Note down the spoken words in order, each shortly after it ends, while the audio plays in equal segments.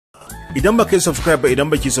Idan baka yi subscribe ba,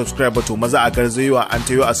 idan baki subscribe ba, to maza a garzayewa an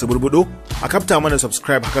tayo a suburbudo a kafta mana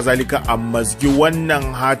subscribe, haka zalika a mazgi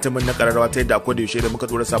wannan hatimin na kararrawa ta yadda akwai da yaushe da muka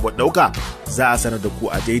dora sabon dauka za a sanar da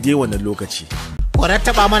ku a daidai wannan lokaci. Ku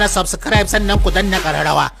rattaba mana subscribe sannan ku danna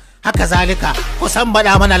kararrawa, haka zalika ku san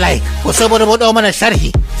bada mana like, ku suburbudo mana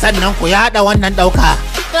sharhi sannan ku yada wannan dauka.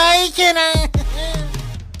 Dai kenan.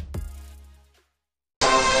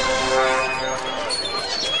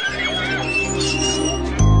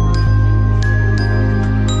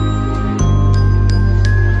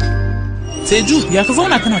 Seju, ya ka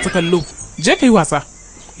zauna kana ta kallo? Je ka yi wasa.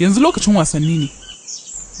 Yanzu lokacin wasanni ne.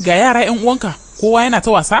 Ga yara 'yan uwanka, kowa yana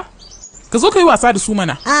ta wasa? Ka zo ka yi wasa da su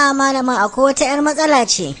mana. Malama akwai wata 'yar matsala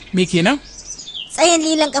ce. Me kenan? Tsayin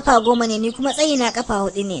lilan kafa 10 ne, ni kuma tsayi na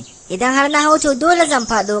kafa 4 ne. Idan har na hauto dole zan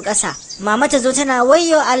faɗo ƙasa. Mama ta zo tana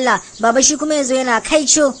wayyo Allah, baba shi kuma yazo yana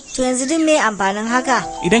kaico. To yanzu din me amfanin haka?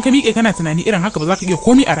 Idan ka miƙe kana tunani irin haka ba za ka iya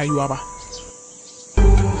komai a rayuwa ba.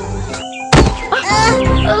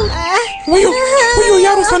 Wayo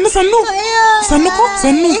yaro, sannu ko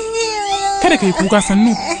sannu, kada ka yi kuka,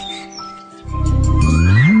 sannu.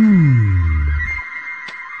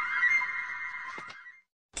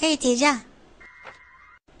 Kai Teja,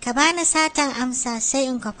 ka bani satan amsa sai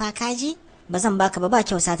in kwafa kaji? Ba zan baka ba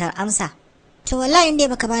kyau satar amsa. To wallahi in dai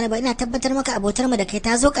baka bani ba ina tabbatar maka abotar mu da kai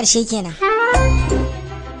ta zo ƙarshe kenan.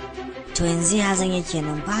 To yanzu ya zan yake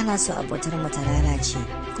nan, ba na so abotar mu ta lalace,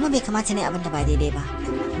 kuma bai kamata ne abin da ba daidai ba.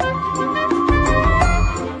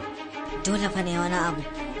 Dole fa ne wani abu,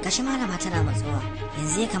 gashi malama tana matsowa,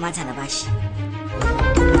 yanzu ya kamata na bashi.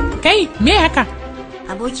 Kai, me haka?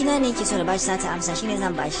 Abokina ne yake so da bashi sata amsa, shine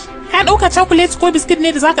zan bashi. Ka ɗauka chocolate ko biskit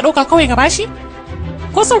ne da zaka ɗauka kawai ka bashi?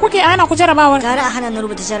 Ko so kuke ana ku jarabawar? Gara a hana na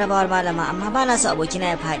rubuta jarabawar malama, amma ba na so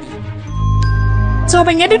abokina ya faɗi. To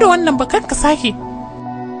ban yadda da wannan ba, kar ka sake.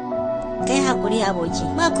 Kai hakuri aboki,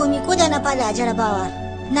 ba komi ko da na faɗi a jarabawa.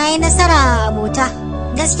 Na yi nasara a abota,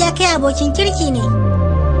 gaskiya kai abokin kirki ne.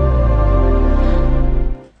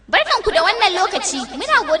 Barkanku da wannan lokaci,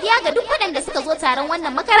 muna godiya ga duk waɗanda suka zo taron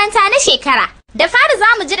wannan makaranta na shekara. Da fari za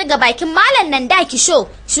mu ji daga bakin Malam Nanda Kisho,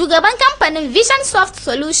 shugaban kamfanin Vision Soft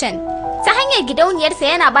Solution. Ta hanyar gidauniyarsa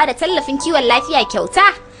yana ba da tallafin kiwon lafiya kyauta.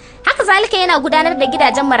 Haka zalika yana gudanar da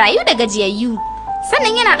gidajen marayu da gajiyayyu.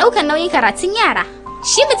 Sannan yana ɗaukar nauyin karatun yara.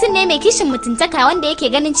 Shi mutum ne mai kishin mutuntaka wanda yake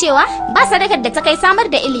ganin cewa ba sadakar da ta kai samar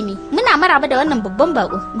da ilimi. Muna maraba da wannan babban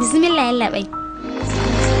bako. Bismillah yallaɓai.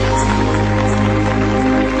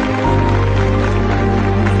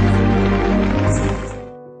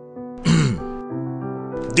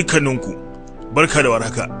 Dukkaninku, barka da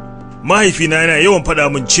warhaka. Mahaifina yana yawan faɗa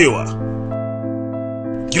min cewa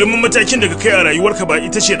girman matakin da ka kai a rayuwarka ba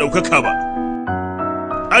ita ce ɗaukaka ba.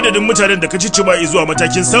 Adadin mutanen da ka cicciba zuwa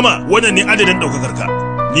matakin sama, wannan ne adadin ɗaukakarka.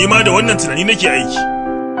 Ni ma da wannan tunani nake aiki.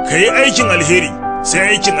 Ka yi aikin alheri,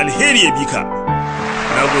 sai aikin alheri ya bi ka.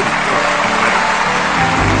 Na gode.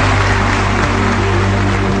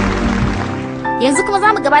 Yanzu kuma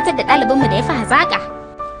za mu gabatar da ɗalibinmu da ya fi hazaƙa,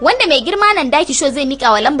 wanda mai girma nan daki sho zai mika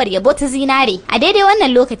wa lambar yabo ta zinare a daidai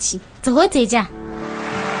wannan lokaci. Taho Teja.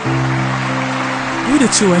 Duk da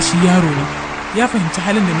cewa shi yaro ne, ya fahimci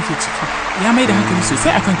halin da muke ciki, ya mai da hankali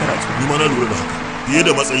sosai akan karatu. Ni ma na lura da haka. Fiye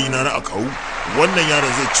da matsayina na akawu, wannan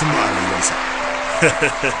yaron zai cimma a rayuwarsa.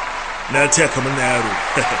 Na taya kamar na yaro.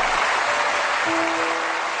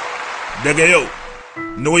 Daga yau,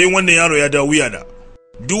 nauyin wannan yaro ya dawo wuyana.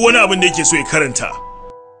 Duk wani abin da yake so ya karanta,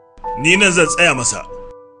 ni nan zan tsaya masa.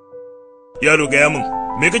 Yaro gaya min,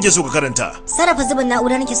 me kake so ka karanta? Sarrafa zubin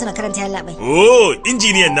na'ura nake so na karanta yallaɓai. Oh,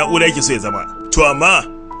 injiniyan na'ura yake so ya zama. To amma,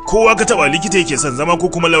 kowa ka taba likita yake son zama ko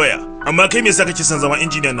kuma lawaya. Amma kai me yasa kake son zama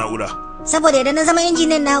injiniyan na'ura? Saboda idan na zama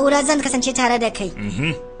injiniyan na'ura zan kasance tare da kai.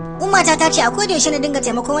 Ummata ta ce a koda yaushe na dinga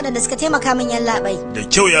taimakon waɗanda suka taimaka min yallaɓai. Da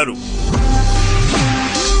kyau yaro.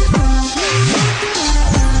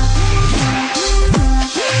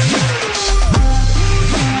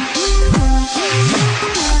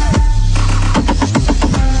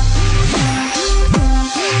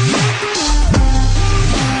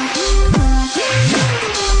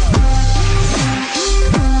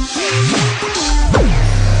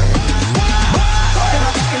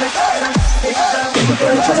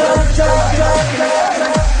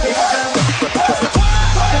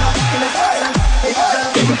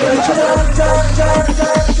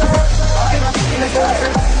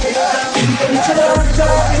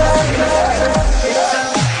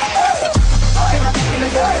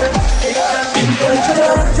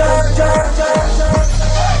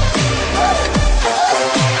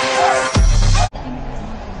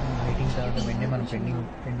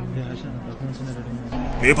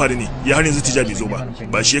 Me ya faru ne? Ya har yanzu Tija bai zo ba.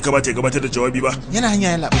 Ba shi ya kamata ya gabatar da jawabi ba. Yana hanya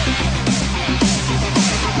ya laɓa.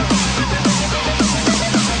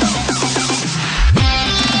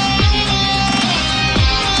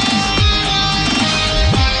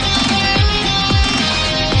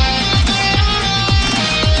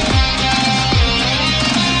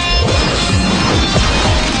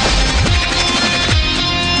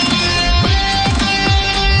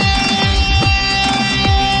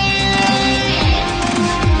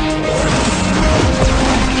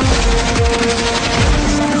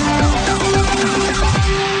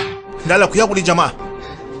 da Allah ku ya guri jama'a.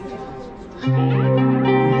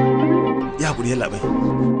 Ya guri yalla bai.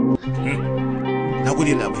 Na gode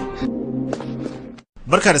yalla bai.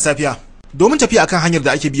 Barka da safiya. Domin tafiya akan hanyar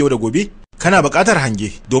da ake biyo da gobe, kana buƙatar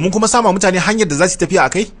hange. Domin kuma sama mutane hanyar da za su tafiya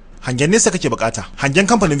akai, hangen nesa kake buƙata. Hangen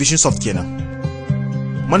kamfanin Vision Soft kenan.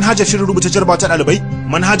 Manhajar shirin rubuta jarabawa ta ɗalibai,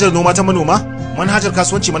 manhajar noma ta manoma, manhajar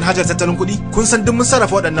kasuwanci, manhajar tattalin kuɗi, kun san duk mun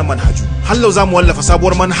sarrafa waɗannan manhaju. Hallau za mu wallafa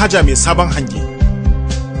sabuwar manhaja mai sabon hange.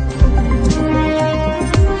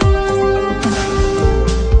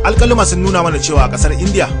 Alƙaluma sun nuna mana cewa a ƙasar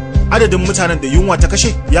India adadin mutanen da yunwa ta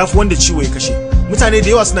kashe ya fi wanda ciwo ya kashe. Mutane da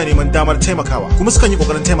yawa suna neman damar taimakawa kuma sukan yi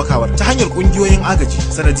ƙoƙarin taimakawa ta hanyar ƙungiyoyin agaji.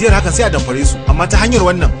 Sanadiyar hakan sai a damfare su, amma ta hanyar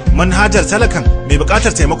wannan manhajar talakan mai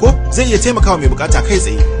buƙatar taimako zai iya taimakawa mai buƙata kai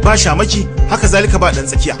tsaye ba shamaki, haka zalika ba ɗan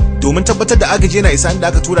tsakiya. Domin tabbatar da agaji yana isa inda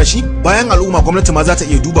aka tura shi, bayan al'umma gwamnati ma za ta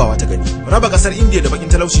iya dubawa ta gani. Raba ƙasar India da bakin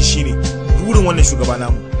talauci shine burin wannan shugaba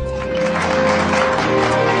namu.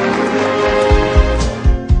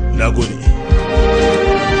 Nagode.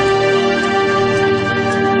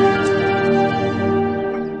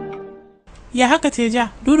 Ya haka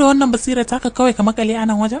Teja, duk da wannan basira taka kawai ka makale a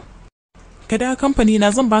nan wajen? Ka da kamfani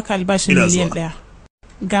na zan baka albashin miliyan 1.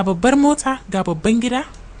 Ga babbar mota, ga babban gida,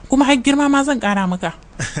 kuma har girma ma zan kara maka.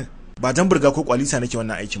 Ba dan burga ko kwalisa nake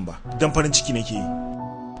wannan aikin ba, dan farin ciki nake yi.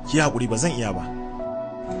 Ki hakuri ba zan iya ba.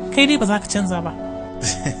 Kai dai ba za ka canza ba.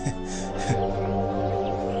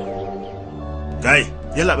 Gai,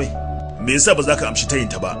 yalla bai. Me yasa ba za ka amshi tayin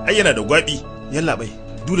ta ba? Ai yana da gwabi. Yalla bai.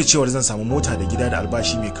 Duk da cewar zan samu mota da gida da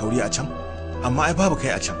albashi mai kauri a can, amma ai babu kai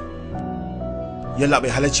a can. Yalla bai,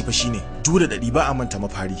 halacci fa shine duk da dadi ba a manta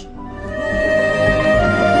mafari.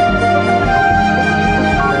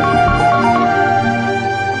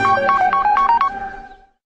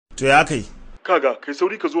 To ya kai? Kaga, kai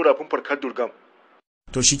sauri ka zo rafin farkar Durgam.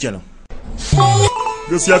 To shikenan.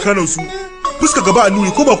 Gaskiya kana su. Fuska gaba a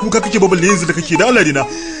nuni ko ba kuka kake ba balle yanzu da kake da Allah dina.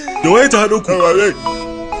 Da waye ta hado ku?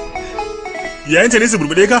 Yayanta ne su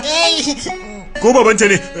burbude ka? Ko babanta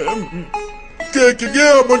ne? Ki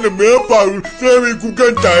gaya mana me ya faru sai mai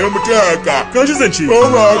kukan tare mu ta haka. Ka shi zance. Ko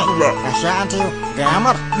ba haka ba. Ka sha an tayo ga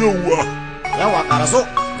yamar. Yawa karaso.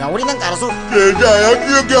 Ga wuri nan karaso. Ke da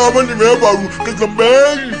ya gaya mana me ya faru ka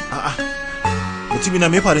tambaye ni. A'a. Mutumina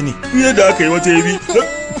me ya faru ne? Yadda aka yi wata yabi.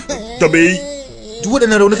 Ta bai. Duk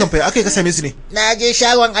waɗannan raunukan fa aka yi ka same su ne? Na je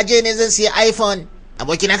shagon aje ne zan siya iPhone.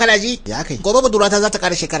 Abokina kana ji? Ya kai. Gobe budurata za ta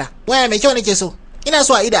ƙara shekara. Waya mai kyau nake so. Ina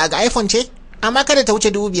so a ida ga iPhone ce, amma kada ta wuce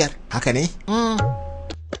 5,000. Haka ne?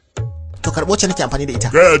 To karɓo ce nake amfani da ita.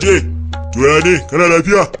 Kai aje. To ya ne, kana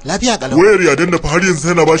lafiya? Lafiya kalau. Wayar ya danna fa har yanzu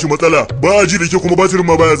tana bashi matsala. Ba a ji da ke kuma batirin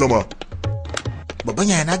ma baya zama. Babban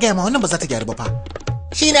yaya na gaya ma wannan ba za ta gyaru ba fa.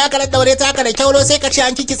 Shi ne aka daddaure ta haka da kyauro sai ka ce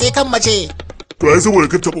an kikitse kan mace. To ai saboda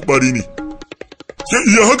kar ta bubbari ne. Ke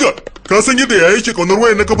iya haka? Ka san yadda yaya yake kaunar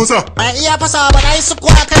wayar na ka fasa? Ba iya fasawa ba, na yi suko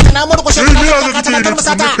a kanta na murkushe ka ta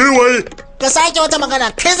masata. Kai waye? Ka sake wata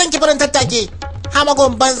magana, kai zan kifirin tattake.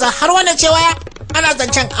 Hamagon banza har wannan ce waya? Ana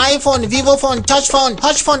zancen iPhone, Vivo phone, touch phone,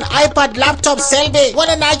 touch phone, iPad, laptop, selbe,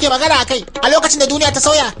 wannan na ake magana a kai. A lokacin da duniya ta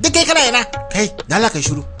sauya, duk kai kana yana. Kai, dala kai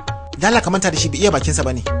shiru. Dala ka manta da shi bai iya bakinsa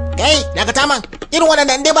bane. Kai, daga taman, irin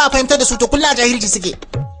waɗannan dai ba a fahimtar da su to kullu a jahilci suke.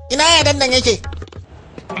 Ina ya dandan yake?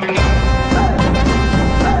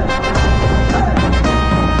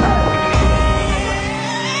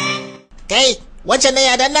 Kai, wancan ne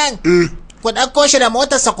ya dandan? Ku ɗauko shi da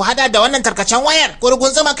motarsa ku hada da wannan tarkacen wayar. Ku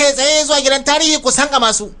rugunzuma kai tsaye zuwa gidan tarihi ku sanka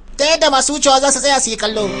masu. Ta yadda masu wucewa za su tsaya su yi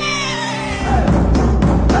kallo.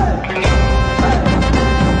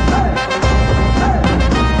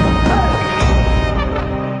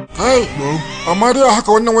 Kai, amma dai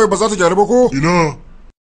haka wannan waya ba za ta gyaru ba ko? Ina.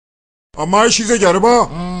 Amma shi zai gyaru ba?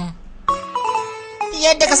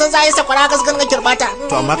 Yadda ka san za a yi sakwara ka zgan kirbata.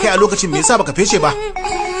 To amma kai a lokacin me yasa baka fece ba?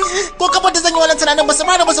 Ko kafa da zan yi wannan tunanin ba su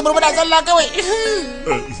ma da ba su burbuda zalla kawai.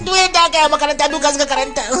 Duk yadda aka yi makaranta duka suka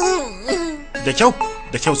karanta.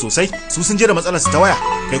 Da kyau sosai. Su sun je da matsalar su ta waya,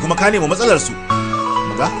 kai kuma ka nemi matsalar su.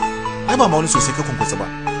 Muga, ai ba ma wani sosai ka kunkusa ba.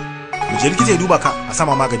 Mu je likita ya duba ka a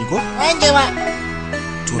sama magani ko? An je ba.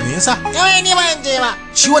 To me yasa? Yawai ni ba an je ba.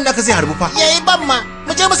 Ciwon naka zai harbu fa. Yayi ban ma.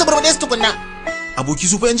 Mu je musu burbude su tukunna. Aboki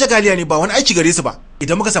su fa yan jagaliya ne ba wani aiki gare su ba.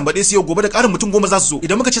 Idan muka sambaɗe su yau gobe da ƙarin mutum 10 za su zo.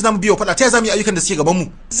 Idan muka ce za mu biyo faɗa ta za mu yi ayyukan da suke gaban mu.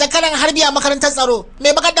 Zakaran harbi a makarantar tsaro.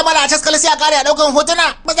 Mai bakar da mala a caskala sai a kare a ɗaukan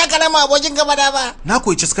hotuna. Ba za ka rama abokin gaba da ba. Na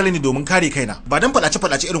koyi caskala ne domin kare kaina ba dan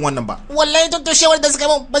faɗace irin wannan ba. Wallahi tuttushewar da suka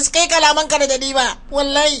mun ba su kai kalaman ka da dadi ba.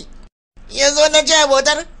 Wallahi. Yanzu na ce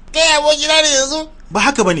abotar kai abokina ne yanzu. Ba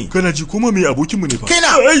haka bane. Kana ji kuma me abokinmu ne fa? Kaina.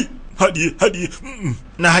 Ai, haɗiye.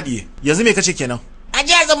 Na haɗiye. Yanzu me kace kenan? A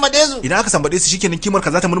ji a zambaɗe su. Idan aka sambaɗe su shikenan kimar ka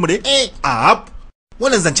za ta murmure? Eh. Ab.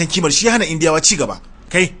 wannan zancen kimar shi hana indiyawa ci gaba.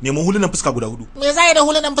 Kai nemo hulunan fuska guda 4. Me za yi da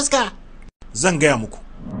hulunan fuska? Zan gaya muku.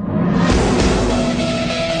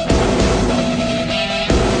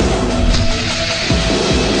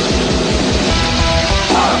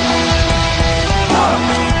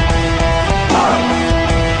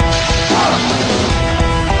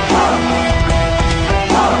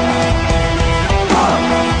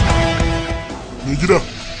 Mai gida,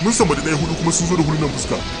 mun san da ɗaya hudu kuma sun zo da hulunan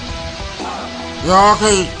fuska. Ya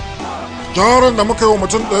kai, gyaran da muka yi wa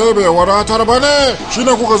mutum ɗaya bai wadatar ba ne, shi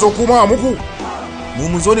ne kuka zo kuma a muku? Mu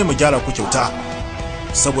mun zo ne mu gyara ku kyauta,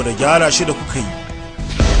 saboda gyara shi da kuka yi.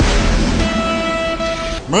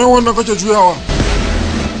 Mai wannan kake juyawa?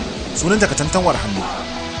 Sunan takatantanwar hannu,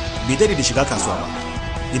 bai daɗe da shiga kasuwa ba.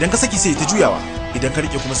 Idan ka saki sai ta juyawa, idan ka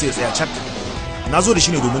rike kuma sai ya tsaya cak. Na zo da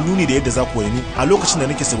shi ne domin nuni da yadda za ku wainu a lokacin da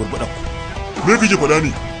nake suburbuɗa ku. Me kake faɗa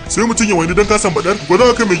ne? Sai mutum ya waini don ka san baɗar?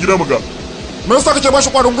 Gwada kai mai gida muga. Me yasa kake bashi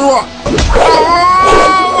kwarin gwiwa?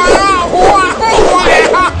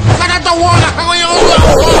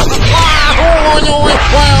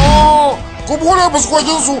 Ku bude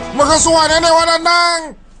fuskokinsu, muga su wane ne waɗannan?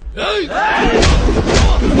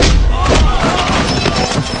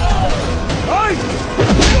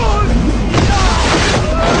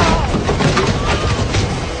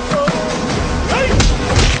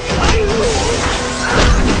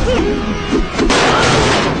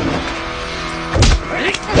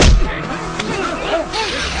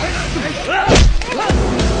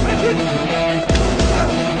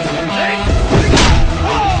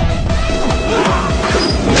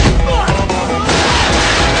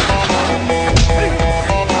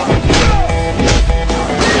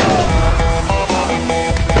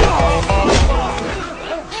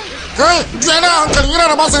 Kai, jana hankali yana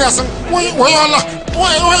da masu yasin. Wai Allah,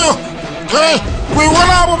 wai. Kai, ku yi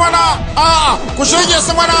wani abu mana. A'a, ku shege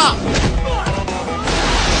su mana.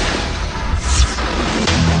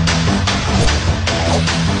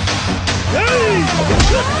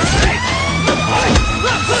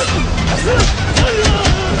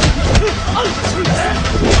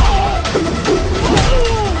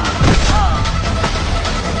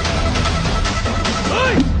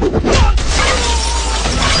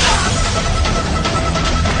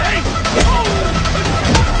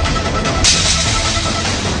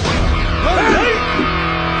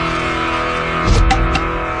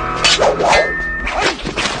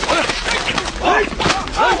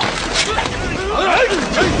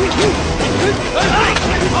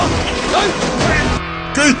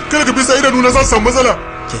 Kai, kada ka bisa idanu na za su samu matsala.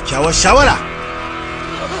 Kyakkyawar shawara.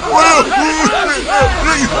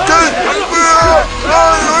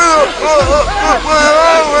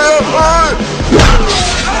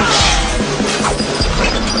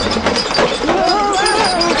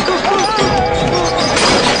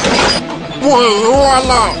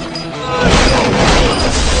 Allah.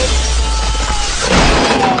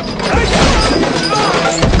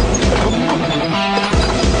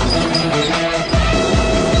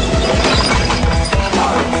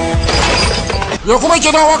 Ya kuma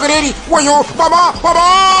ke dawa gare ni. Wayo, baba.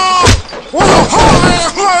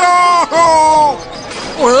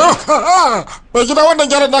 Wayo, bai gida wannan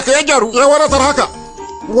gyaran naka ya gyaru, ya wadatar haka.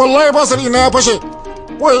 Wallahi ba sani na ya fashe.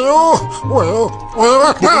 Wayo.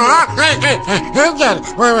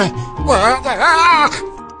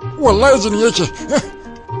 Wallahi jini yake.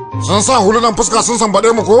 Sun sa hulunan fuska sun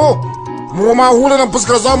sambaɗe mu ko? Mu ma hulunan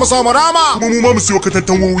fuskar za mu samu rama. Kuma mu ma mu siyo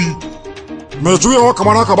katantan wowi. Mai juyawa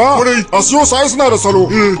kamar haka ba? A siyo su ai suna da salo.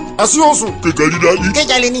 A siyo su. Kai gari daɗi. Kai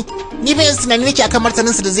kyale ni. Ni bai tunani nake akan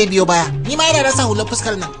martaninsa da zai biyo baya. Ni ma yana rasa hular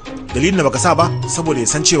fuskar nan. Dalilin da baka sa ba saboda ya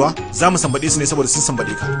san cewa za mu sambaɗe su ne saboda sun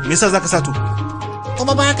sambaɗe ka. Me yasa zaka sa to?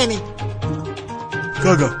 Kuma ba haka ne.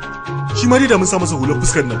 Kaga, shi ma dai da mun sa masa hular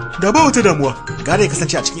fuskar nan. Da ba wata damuwa. Gara ya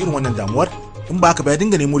kasance a cikin irin wannan damuwar in ba haka ba ya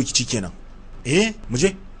dinga nemo rikici kenan. Mu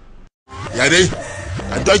je. Ya dai,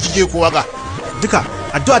 addu'a kike ko waka? Duka,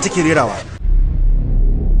 addu'a take rerawa.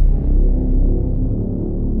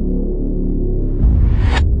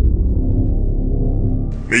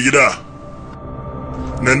 Mai gida,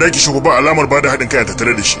 nan da ki shigo ba alamar ba da haɗin kai a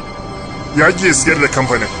tattare da shi. Ya ki siyar da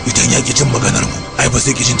kamfanin. Idan ya ki jin maganar mu, ai ba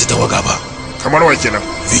zai ki jin ta tawaga ba. Kamar wa kenan?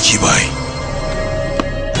 Vicky bai.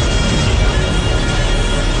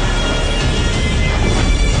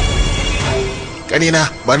 Kanina,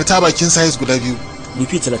 ba ni ta bakin size guda biyu.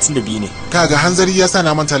 Rufi 32 ne. Kaga hanzari ya sa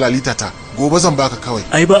na manta lalita ta. Gobe zan baka kawai.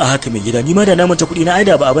 Ai ba a haka mai gida, ni ma da na manta kuɗi na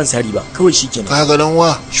aida ba a ban sari ba. Kawai shikenan. Kaga dan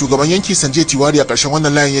wa, shugaban yanki Sanje Tiwari a ƙarshen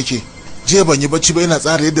wannan layin yake. Je ban yi bacci ba ina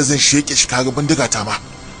tsara yadda zan sheke shi kaga bindiga ta ma.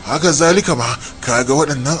 Haka zalika ma kaga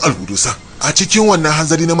waɗannan alhudusan. A cikin wannan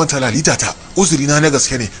hanzari na manta lalita ta. Uzuri na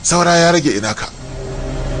gaske ne, saura ya rage ina ka.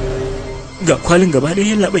 ga kwalin gaba ɗaya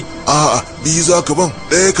yalla bai. A'a, biyu za ka ban,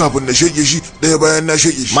 ɗaya kafin na shege shi, ɗaya bayan na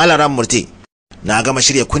shege shi. Malaran Murte, na gama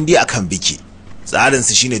shirya kundi akan biki. Tsarin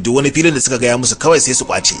su shine duk wani filin da suka gaya musu kawai sai su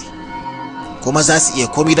kwace. Kuma za su iya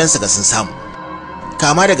komai dan su ga sun samu.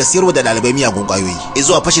 Kama daga siyarwa da ɗalibai miyagun ƙwayoyi,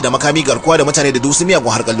 zuwa fashi da makami garkuwa da mutane da dusu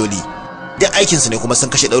miyagun harkaloli. Duk aikinsu ne kuma sun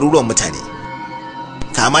kashe ɗaruruwan mutane.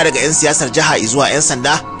 Kama daga 'yan siyasar jiha zuwa 'yan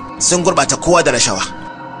sanda sun gurɓata kowa da rashawa.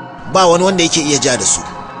 Ba wani wanda yake iya ja da su.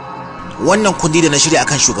 Wannan kundi da na shirya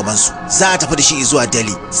akan shugabansu za a tafi da shi zuwa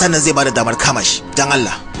Delhi, sannan zai bada damar kama shi don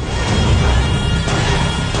Allah.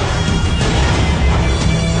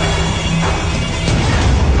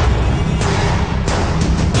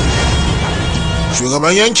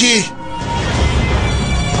 Shugaban yanki.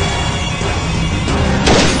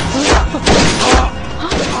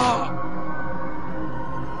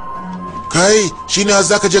 Kai, shi ne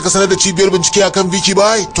za ka je ka sanar da cibiyar bincike akan biki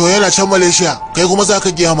bai? To yana can Malaysia, kai kuma za ka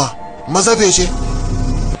giyama. Maza fece.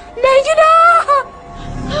 Mai gida!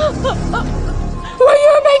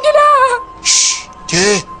 Wayo mai gida! Shh,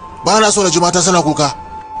 ke, ba na so na ji mata suna kuka.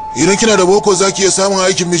 Idan kina da boko za ki iya samun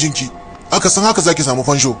aikin mijinki. Aka san haka za ki samu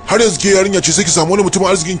fansho. Har yanzu ke yarinya ce sai ki samu wani mutumin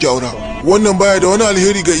arzikin ki aura. Wannan baya da wani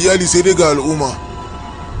alheri ga iyali sai dai ga al'umma.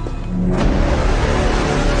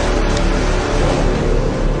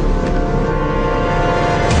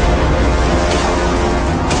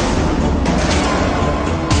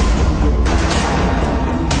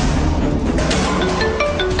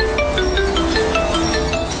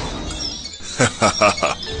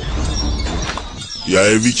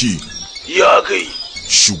 Yaya Viki? Ya kai.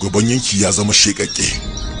 Shugaban yanki ya zama shekakke.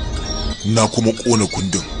 Na kuma kona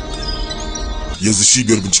kundin. Yanzu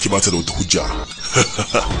cibiyar bincike ba ta da wata hujja.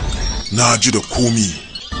 Na ji da komi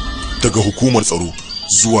daga hukumar tsaro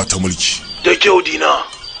zuwa ta mulki. Da kyau dina.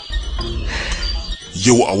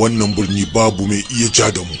 Yau a wannan birni babu mai iya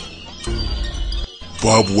ja da mu.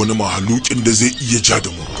 Babu wani mahalukin da zai iya ja da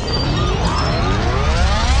mu.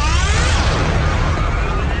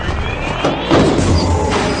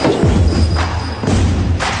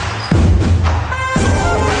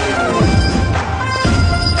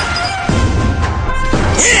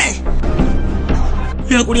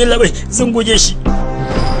 Ya hakuri labai, zan goge shi.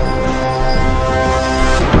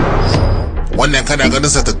 Wannan kana ganin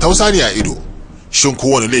sa tattausa ne a ido. Shin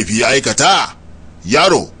kowane laifi ya aikata?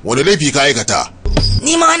 Yaro, wani laifi ka aikata?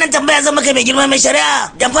 Ni ma wannan tambaya zan maka mai girma mai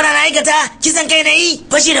shari'a. Damfara na aikata, kisan kai na yi,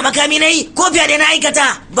 fashi da makami na yi, ko fyaɗe na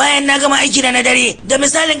aikata. Bayan na gama aiki da na dare, da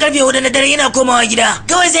misalin karfe 4 na dare yana komawa gida.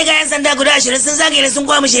 Kawai sai ga 'yan sanda guda 20 sun zagaye sun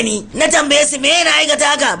kwamushe ni. Na tambaye su me na aikata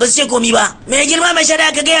haka, ba su ce komi ba. Mai girma mai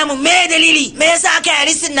shari'a ka gaya mun me dalili, me yasa aka yi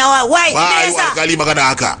arisin nawa, why, me yasa? Ba alƙali magana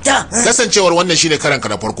haka. Kasancewar wannan shine karanka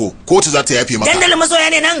na farko, kotu za ta yafe maka. Dandalin masoya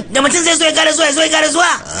ne nan, da mutum zai so ya kara zuwa, ya zo ya kara zuwa.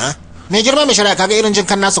 Mai girma mai shari'a kaga irin jin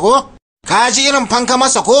kan nasa ko? Ka ji irin fanka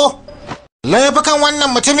masa ko? Laifukan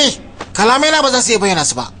wannan mutumi kalamai na ba za su iya bayyana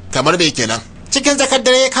su ba. Kamar me kenan? Cikin zakar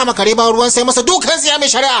dare ya kama kare ba ruwan sai masa dukan siya mai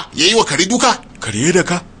shari'a. Yayi wa kare duka? Kare da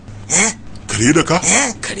ka? Kare da ka?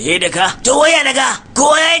 Kare da ka? To waya daga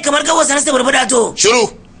kowa yayi kamar gawo sanar da burbuda to. Shiru.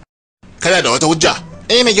 Kana da wata hujja?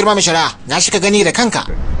 Mai girma mai shari'a, na shi ka gani da kanka.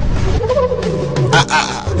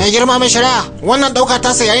 Mai girma mai shari'a, wannan dauka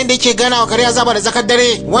tasa yayin da yake gana wa kare azaba da zakar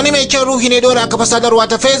dare. Wani mai kyan ruhi ne dole aka fa sadarwa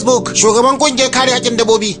ta Facebook. Shugaban kungiyar kare haƙƙin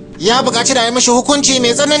dabbobi ya buƙaci da ya mishi hukunci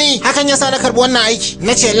mai tsanani. Hakan yasa na karɓi wannan aiki.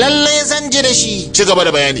 Na ce lallai zan ji da shi. Ci gaba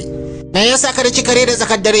da bayani. Me yasa ka daki kare da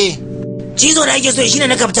zakar dare? Cizo da ake so shine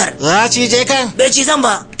na kaftar. Ya cije kan? Bai cizon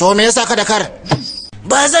ba. To me yasa ka da kar?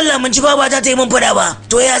 Ba zan lamunci ba ta yi min fada ba.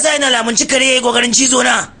 To ya zai na lamunci kare yayi kokarin cizo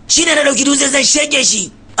na? Shine na dauki dutse zan shege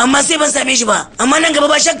shi. Amma sai ban same shi ba. Amma nan gaba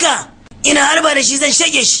ba shakka. Ina harba da shi zan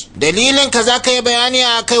shege shi. Dalilin ka za ka yi bayani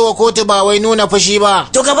a kai wa kotu ba wai nuna fushi ba.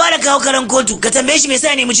 To ka bada kawo karen kotu ka tambaye shi me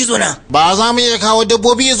yasa ne mu cizo na. Ba za mu iya kawo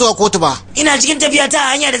dabbobi zuwa kotu ba. Ina cikin tafiya ta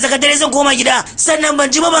hanya da tsakar dare zan koma gida sannan ban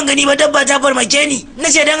ji ba ban gani ba dabba ta farmake ni. Na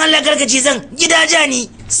ce dan Allah karkaci zan gida ja ni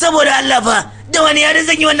saboda Allah fa da wani yare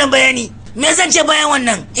zan yi wannan bayani. Me zan ce bayan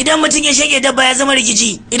wannan idan mutum ya shege dabba ya zama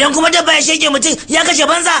rikici idan kuma dabba ya shege mutum ya kashe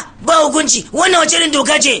banza ba hukunci wannan wace irin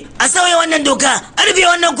doka ce a sauya wannan doka a rufe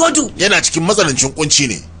wannan kotu. Yana cikin matsanancin kunci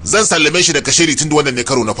ne zan sallame shi da kashiri tun da wannan ne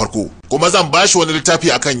karo na farko kuma zan ba shi wani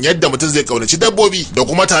littafi akan yadda mutum zai kaunaci dabbobi da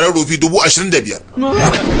kuma taron rufi 25,000.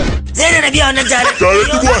 Zai da na biya wannan taron. Taron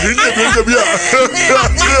 25,000 ka biya.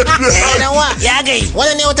 Ya gai.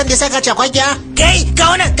 Wannan ne watan da saka chakwakiya? Kai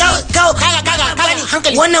kawo nan kawo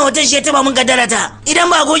hankali. Wannan watan shi ya taba mun kaddara ta idan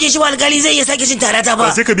ba goge shi ba alkali zai iya sake cin tarata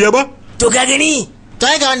ba. Sai ka biya ba? To ka gani. To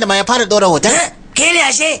ai ga wanda ma ya fara dora hoton. Kai ne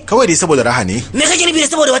ashe? Kawai dai saboda raha ne. Me kake nufi da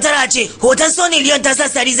saboda wata raha ce? Hoton Sony Leon ta sa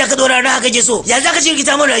sari zaka dora raha kake so. Ya zaka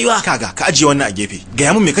jirgita mun rayuwa? Kaga, ka ajiye wannan a gefe.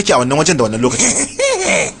 Gaya mun me kake a wannan wajen da wannan lokacin.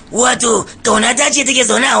 Wato, kauna ta ce take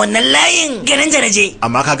zaune a wannan layin ganin ta naje.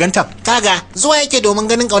 Amma ka ganta? Kaga, zuwa yake domin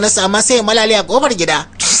ganin kaunarsa amma sai ya malale a kofar gida.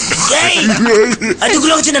 Kai! A duk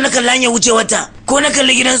lokacin da na kalla hanyar wucewarta ko na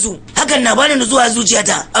kalli gidansu, hakan na bani nutsuwa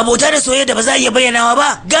zuciyata. Abota da soyayya da ba za a iya bayyanawa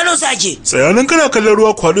ba, gano su ake. Tsayanan kana kallon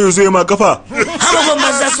ruwa kwado ya zo ya ma kafa. Hamakon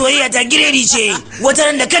banza soyayya ta gireri ce. Wata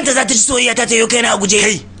ran da kanta za ta ci soyayya ta tayo kaina a guje.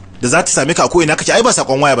 Kai, da za ta same ka ko ina kake ai ba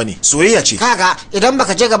sakon waya bane. Soyayya ce. Kaga, idan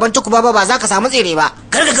baka je gaban tukuba ba za ka samu tsire ba.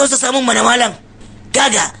 Kar ka kausa samun mana malam.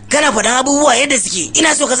 Kaga, kana faɗan abubuwa yadda suke.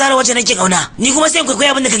 Ina so ka tsara wacce nake kauna. Ni kuma sai in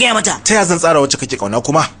kwaikwayi abin da ka gaya mata. Ta ya zan tsara wacce kake kauna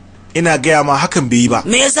kuma? Ina gaya ma hakan bai yi ba.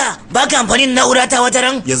 Me yasa baka amfani da na'ura ta wata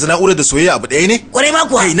ran? Yanzu na'urar da soyayya abu ɗaya ne? Kwarai ma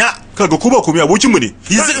kuwa. Kai na. Kaga ko ba komai abokinmu ne.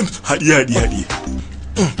 Yanzu haɗiye.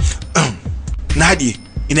 Na haɗiye.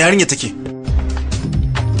 Ina yarinya take?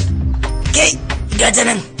 Kai, gata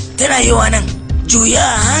nan. Tana yawa nan. Juya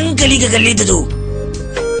hankali ka kalle ta to.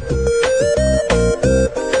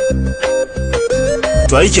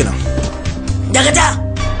 To ai kenan. Daga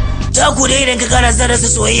ta ku da idan ka kara zan rasa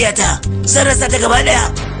soyayya ta. Zan rasa ta gaba daya.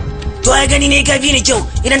 To ai gani ne ka fi ni kyau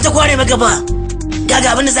idan ta kware maka ba.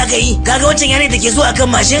 Kaga abin da zaka yi, kaga wancan yare da ke zuwa akan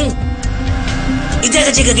mashin. Ita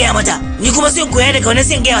ka ce ka gaya mata, ni kuma sai koya daga wani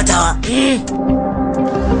sai in gaya matawa.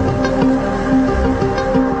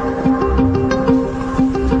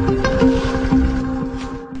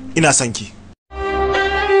 Ina son ki.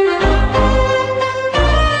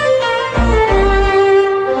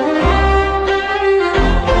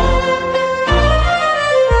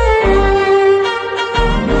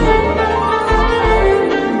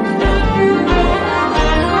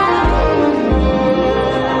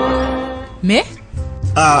 Me?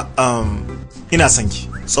 Ina son ki.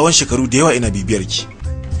 Tsawon shekaru da yawa ina bibiyar ki.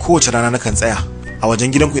 Kowace rana nakan tsaya a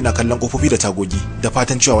wajen gidanku ina kallon kofofi da tagogi da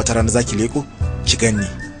fatan cewa wata rana zaki leko ki ganni.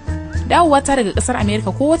 Dawowa ta daga kasar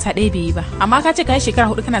America ko wata ɗaya bai yi ba, amma ka ce ka yi shekara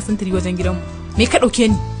 4 kana sintiri wajen gidanmu. Me ka ɗauke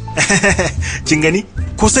ni? Kin gani?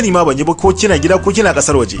 Ko sani ma ban yi ba ko kina gida ko kina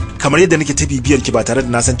kasar waje. Kamar yadda nake ta bibiyar ki ba tare da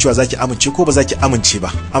na san cewa zaki amince ko ba zaki amince ba.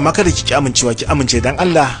 Amma kada ki amincewa ki amince dan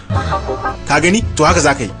Allah. Ka gani? To haka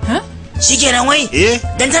zaka yi. Shikenan wai?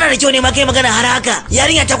 Dan tana da kyau ne ma kai magana har haka.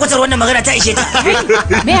 Yarinya ta kwatar wannan magana ta ishe ta.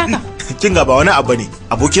 Me haka? Kin ga ba wani abu ne.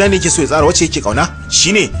 Abokina ne yake so ya tsara wacce yake kauna.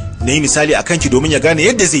 Shine na yi misali akan ki domin ya gane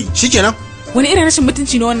yadda zai yi. Shikenan. Wani irin rashin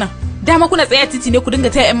mutunci ne wannan? Dama kuna tsaye a titi ne ku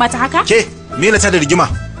dinga taya 'yan mata haka? Ke, me na ta da rigima?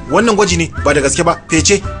 Wannan gwaji ne ba da gaske ba,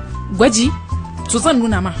 fece. Gwaji? To zan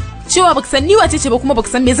nuna ma. Cewa baka san ni wace ce ba kuma baka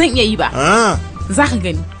san me zan iya yi ba. Za ka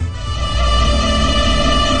gani.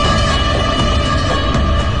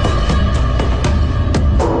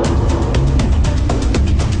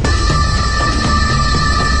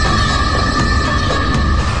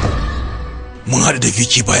 Mun haɗu da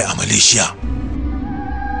Vicky Bai a Malaysia.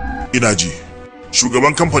 Ina ji.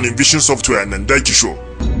 Shugaban kamfanin Vision Software nan Daki Show.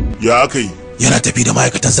 Ya aka yi? Yana tafi da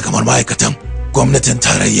ma'aikatansa kamar ma'aikatan gwamnatin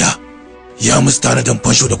tarayya. Ya musu tanadin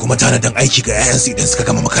fansho da kuma tanadin aiki ga 'ya'yansu idan suka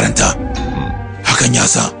gama makaranta. Hakan ya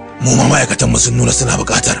sa mu ma ma'aikatanmu sun nuna suna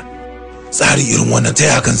buƙatar tsari irin wannan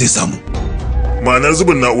ta hakan zai samu. Ma'anar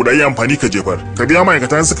zubin na'ura yi amfani ka jefar. Ka biya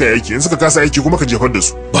ma'aikatan suka yi aiki in suka kasa aiki kuma ka jefar da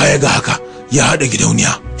su. Baya ga haka ya haɗa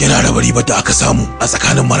gidauniya yana raba ribar da aka samu a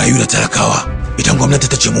tsakanin marayu da talakawa. Idan gwamnati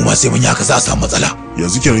ta ce mu ma sai mun yi haka za a samu matsala.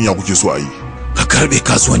 Yanzu kenan ya kuke so a yi? Ka karɓe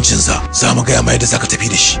kasuwancinsa za mu gaya ma yadda za ka tafi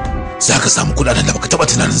da shi. Za ka samu kuɗaɗen da baka taɓa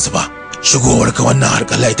tunaninsu ba. Shigowar ka wannan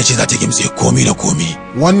harkalla ita ce za ta gimtse komi da komi.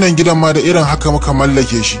 Wannan gidan ma da irin haka muka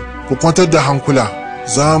mallake shi. Ku kwantar da hankula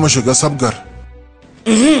za mu shiga sabgar.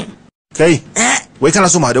 Kai, wai kana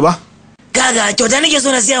so mu haɗu ba? Kaga kyauta nake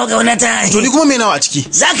so na siya wa gaunata. To ni kuma me nawa a ciki?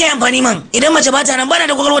 Za ka yi amfani man idan mace bata nan bana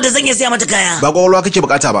da kwakwalwa da zan iya siya mata kaya. Ba kwakwalwa kake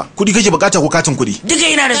bukata ba, kudi kake bukata ko katin kudi. Duka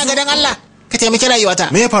ina da su. Dan Allah ka taimaki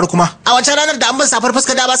rayuwata. Me ya faru kuma? A wancan ranar da an bin safar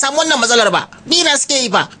fuska da ba samu wannan matsalar ba. Bina suke yi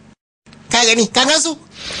ba. Ka gani, ka gan su?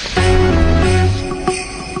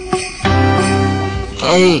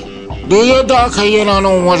 Kai, duk yadda aka yi yana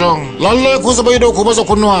nan wajen. Lallai ku zubai da ku masa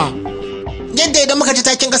kunnuwa. Yadda idan muka ji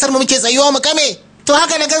takin kasar mu muke tsayuwa mu kame. To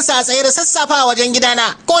haka na gansa a tsaye da sassafa a wajen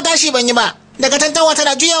gidana ko tashi ban yi ba. Daga tantanwa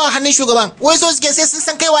tana juyawa hannun shugaban. Wai so suke sai sun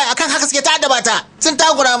san kai waye akan haka suke ta'addaba ta. Sun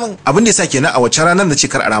takura mun. Abin da yasa kenan a wacce ranar na ce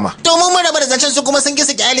kar arama. To mun raba da zancen su kuma sun ki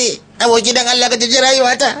su kyale. Aboki dan Allah ka jiji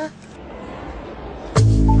rayuwata.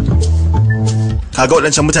 Kaga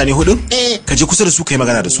waɗancan mutane hudun? Ka je kusa da su kai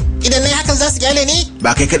magana da su. Idan nayi hakan za su kyale ni?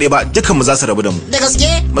 Ba kai kaɗai ba, dukkan mu za su rabu da mu. Da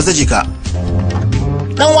gaske? Mazaje ka.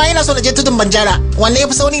 Dan waye na so na je tudun Banjara. Wanne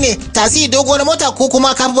yafi sauri ne? Tasi dogo na mota ko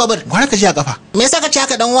kuma kafi babur? Gwara ka je a kafa. Me yasa ka ci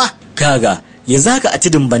haka dan wa? Kaga yanzu haka a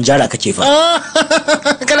tudun banjara kake fa.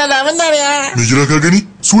 Kana da abin dariya. Mai gida ka gani?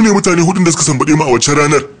 Su ne mutane hudun da suka sambaɗe mu a wacce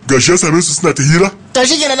ranar. Gashi ya same su suna ta hira. To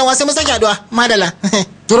shi kenan wasu mun sake haduwa. Madala.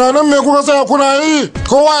 Tunanin me kuka tsaya kuna yi?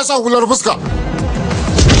 Kowa ya sa hular fuska.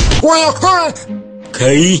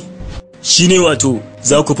 Kai shine wato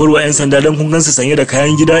za ku farwa 'yan sanda don kun gansu sanye da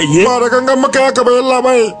kayan gida iye? Ba da gangan maka ya kaba yalla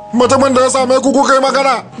bai. Mutumin da ya same ku kuka yi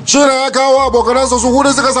magana. Shi ne ya kawo abokanansa su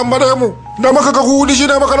hudu suka sambade mu. Da muka ga hudu shi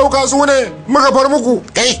ne muka dauka su ne muka far muku.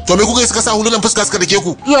 Kai to me kuka yi suka sa hulunan fuska suka dake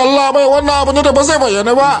ku? Yalla bai wannan abu ne da ba zai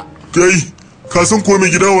bayyana ba. Kai ka san ko mai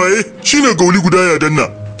gida waye? Shine gauli guda ya danna.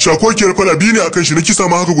 Shakwakiyar fala biyu ne akan shi na kisa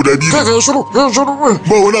ma haka guda biyu. Kai shiru. Ba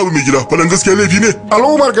wani abu mai gida, falan gaskiya laifi ne.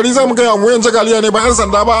 Al'ummar gari za mu gaya mu yan jagaliya ne ba 'yan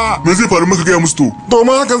sanda ba. Me zai faru maka gaya musu to?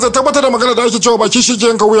 Domin hakan zai tabbatar da magana da ake cewa baki shi ke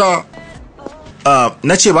yanka wuya.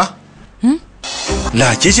 Na ce ba?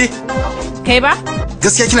 La ke ce? Kai ba?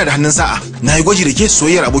 Gaskiya kina da hannun sa'a. Na yi gwaji da ke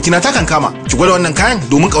soyayyar abokina ta kankama. Ki gwada wannan kayan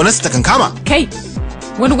domin ƙaunarsa ta kankama. Kai,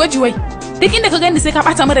 wani gwaji wai. Duk inda ka gani sai ka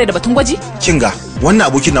bata mara da batun gwaji? Kinga, wannan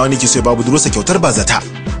abokin nawa ne ke so ya babu durosa kyautar bazata.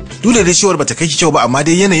 Dole dai cewar bata kai ki kyau ba amma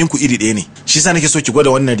dai yanayin ku iri ɗaya ne. Shi yasa nake so ki gwada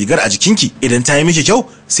wannan rigar a jikinki. Idan ta yi miki kyau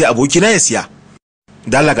sai abokina ya siya.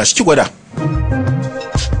 Da Allah gashi ki gwada.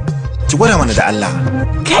 Ki gwada mana da Allah.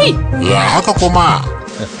 Kai! Ya haka kuma.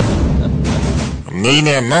 Ni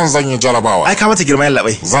ne nan zan yi jarabawa. Ai ka mata girma yalla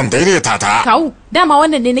bai. Zan daidaita ta. Kawu, dama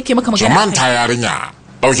wannan ne nake maka magana. Jaman ta yarinya.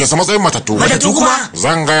 Dauke su matsayin matattu. Matattu kuma?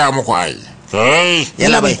 Zan gaya muku ai. Kai!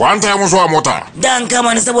 Yalla bai. Kwanta ya musu a mota. Da an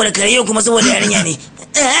kama ni saboda kare yau kuma saboda yarinya ne.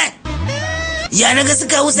 Ya naga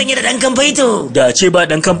suka sanye da dan kamfai to. Da ce ba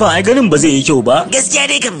dan kamfan ai ganin ba zai yi kyau ba. Gaskiya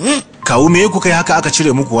dai kam. Kawu me kuka yi haka aka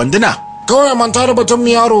cire muku wanduna? Kawai manta da batun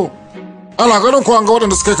mi yaro. Ana ganin ko an ga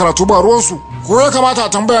waɗanda suka yi karatu ba ruwansu. Ko ya kamata a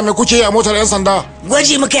tambaya me kuke yi a motar 'yan sanda?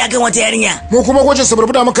 Gwaji muka yi akan wata yarinya. Mu kuma gwajin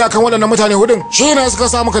suburbuda muka yi akan waɗannan mutane hudun. Shi ne suka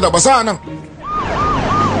sa muka da basa nan.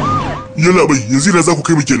 Yalla bai, yanzu da za ku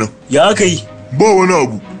kai mu kenan. Ya kai. Ba wani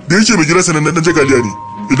abu. Da yake mai gida sanan dan jagaliya ne.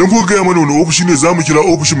 Idan kuka gaya mana wani ofishi ne za mu kira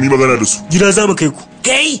ofishin mu yi magana da su. Gida za mu kai ku.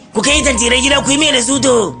 Kai, ku kai tantirai gida ku yi mai da su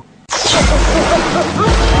to.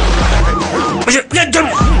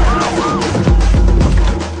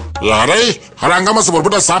 Yarai, har an gama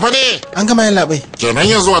suburbudar safe ne? An gama yalla bai. Kenan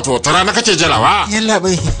yanzu wato tara na kake jalawa? Yalla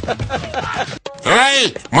bai.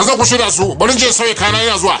 Hey, maza ku shirya su, bari je sauye kana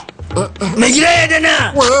yana zuwa. Mai gida ya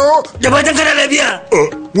dana. Da fatan kana lafiya.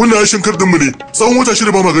 Wannan ya shinkar dinmu ne. Tsawon wata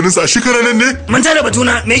shida ba maganin sa a shekara nan ne. Manta da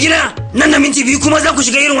batuna, mai gida. Nan da minti biyu kuma za ku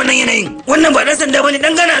shiga irin wannan yanayin. Wannan ba dan sanda bane,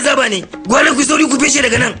 dan gana azaba ne. Gwale ku sauri ku feshe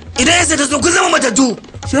daga nan. Idan ya ta so ku zama matattu.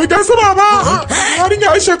 Shaidan su baba. Yarinya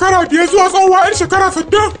 'yan shekara 5 zuwa tsawowa 'yan shekara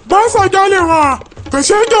 60 ba sa gyalewa. Ka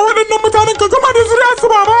shaida waɗannan mutanen ka gama da zuriya su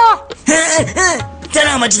baba.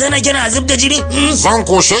 Tana mace tana kina zub da jini. Zan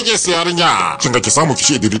ko shege su yarinya. Kin ga ki samu ki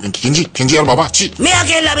ce idiri ɗin kin ji yar baba ci. Me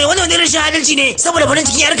aka yi labai wani rashin adalci ne saboda farin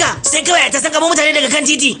cikin yarka sai kawai ta san gaban mutane daga kan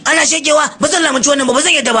titi ana shegewa ba zan lamunci wannan ba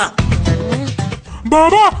zan yadda ba.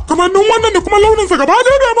 Baba kamannin wannan da kuma launinsa gaba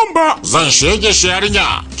ɗaya bai man ba. Zan shege shi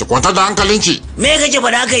yarinya ki kwantar da hankalinki. Me kake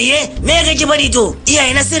faɗa aka yi me kake faɗi to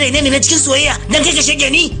iyaye na sirri ne na cikin soyayya dan kai ka shege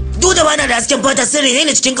ni. Duk da bana da hasken fata sirri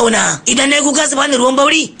ne cikin kauna. Idan nayi kuka su bani ruwan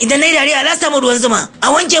bauri, idan nayi dariya la samu ruwan zuma.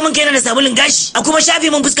 A wanke min kaina da sabulin gashi, a kuma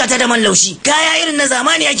shafe min fuskata da man laushi. Kaya irin na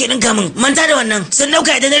zamani ake dinka min. Manta da wannan. Sun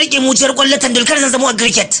dauka idan na rike muciyar kwallatan dulkar zan zama a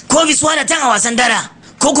cricket. Ko biswana tan a wasan dara.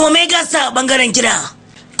 Ko kuma mega star a bangaren kida.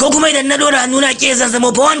 Ko kuma idan na dora hannuna ke zan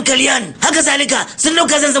zama Pawan Kalyan. Haka zalika sun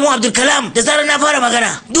dauka zan zama Abdul Kalam da zarar na fara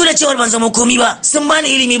magana. Duk da cewar ban zama komi ba, sun bani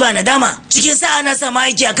ilimi ba nadama. Cikin sa'a na samu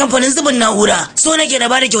aiki a kamfanin zubin na'ura. So nake da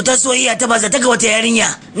bada kyautar soyayya ta baza ta ga wata yarinya.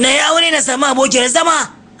 Na yi aure na samu abokiyar zama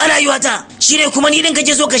a rayuwata. Shine kuma ni din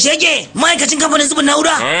kake so ka shege ma'aikacin kamfanin zubin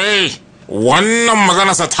na'ura. Wannan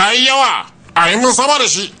magana sa ta yi yawa. A yi mun sama da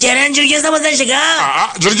shi. Kenan jirgin sama zan shiga.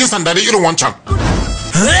 A'a jirgin sanda da irin wancan.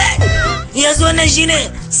 Yanzu wannan shine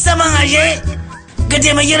saman harshe ka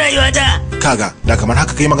taimaki rayuwata. Kaga da kamar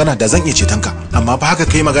haka kai magana da zan iya ceton ka amma fa haka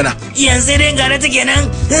kai magana. Yanzu dai gane ta kenan.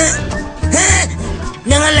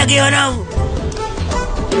 Dan Allah kai wani abu.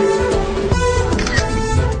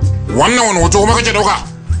 Wannan wani hoto kuma kake dauka?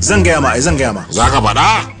 Zan gaya ma zan gaya ma. Za ka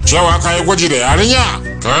faɗa cewa ka yi gwaji da yarinya?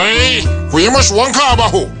 Kai ku yi mashi wanka a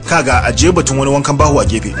baho. Kaga ajiye batun wani wankan baho a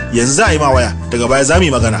gefe. Yanzu za a yi ma waya daga baya za mu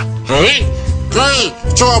yi magana. Kai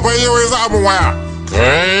cewa bai yawai za a mun waya.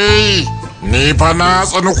 Kai ni fa na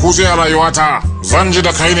tsani kutse a rayuwata. Zan ji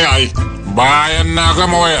da kai ne ai bayan na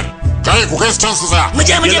gama wayar. Kai ku kai su can su tsaya.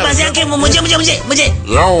 Muje ba sai an kai mu muje.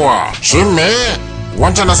 Yawa shin me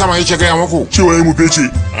wancan na sama yake gaya muku? Cewa ya mu fece.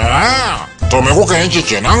 To me kuka yanke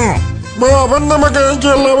kenan? Ba abin da muka yanke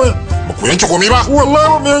labai. ba ku yanke komai ba wallahi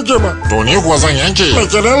ba mu yanke ba to ne kuwa zan yanke mai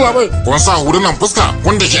kenan labai kun sa hulunan fuska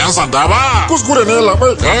kun da ke yan sanda ba kuskure ne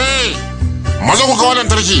labai maza ku kawo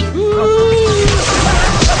lantarki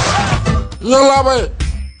yalla bai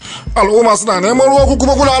al'umma suna neman ruwa ku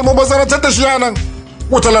kuma kuna almubazzarantar da shi nan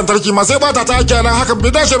wutar lantarki ma sai bata ta ake nan hakan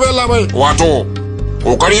bai dace ba yalla bai wato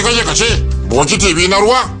kokari kake kace bokiti biyu na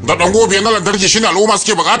ruwa da dango biyu na lantarki shine al'umma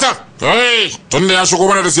suke bukata tun da ya shigo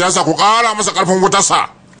mana da siyasa ku kara masa karfin wutarsa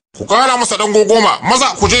ku kara masa dango 10 maza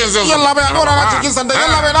ku je yanzu yalla bai a dora na cikin sanda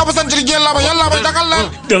yalla bai na fi son jirgin yalla bai dan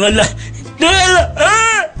Allah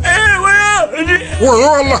wayo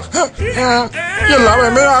Allah yalla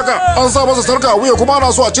bai mai haka an sa masa sarka a wuya kuma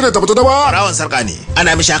ana so a cire ta fita da ba rawan sarka ne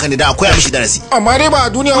ana mishi haka ne da akwai mishi darasi amma dai ba a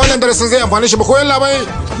duniya wannan darasin zai amfani shi ba ko yalla bai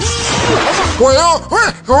wayo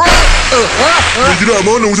mai gida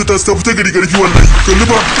amma wannan wuta ta fita gari garki wallahi kalli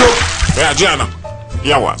ba ya ji ana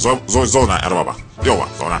yawa zauna yar baba yawa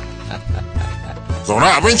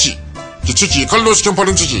zauna abinci ki ciki kallo cikin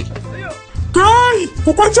farin ciki kai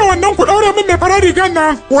ku kwance wannan ku daure min mai farar rigan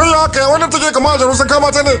nan wai ya kai wannan take kamar jaru sun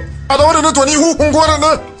kama ta ne a da wani ne to ni hukun gore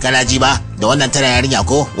ne kana ji ba da wannan tana yarinya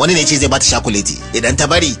ko wani ne ce zai bata shakuleti idan ta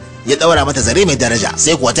bari ya daura mata zare mai daraja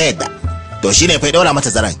sai kuwa ta yadda to shine fa ya daura mata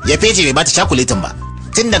zaren ya fece bai bata shakuletin ba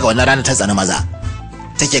tun daga wannan rana ta tsani maza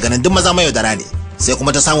take ganin duk maza mai yaudara ne sai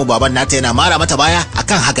kuma ta samu baban nata yana mara mata baya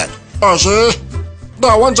akan hakan ashe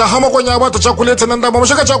da wancan hamakon ya bata cakuletin nan da ba mu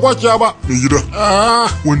shiga chakwakiya ba mai gida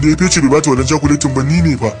wanda ya fece bai bata wannan cakuletin ba ni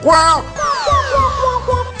ne fa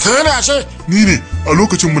kai ne ashe ni ne a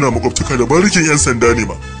lokacin muna makwabtaka da barikin yan sanda ne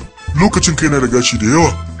ma lokacin kai na da gashi da yawa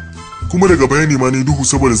kuma daga baya ne ma ne duhu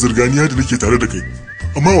saboda zirganiya da nake tare da kai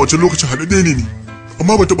amma wancan lokacin haɗaɗɗe ne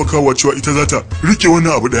amma ba taɓa kawowa cewa ita za ta rike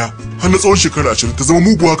wannan abu ɗaya har na tsawon shekara 20 ta zama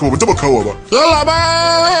mugu haka ba taɓa kawowa ba yalla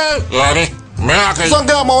bai ya ne me aka yi zan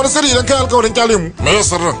gaya ma wani sirri idan kai alkawarin kyale mu me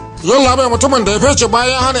sirrin yalla bai mutumin da ya fece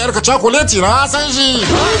bayan hana yarka cakuleti na san shi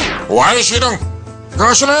waye shi din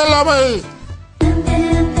gashi na yalla bai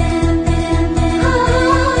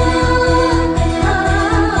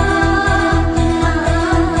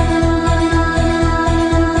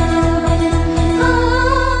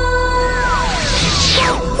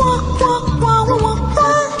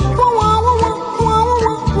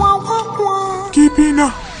kifina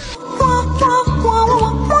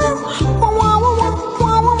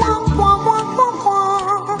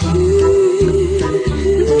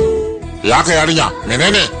ya ka yarinya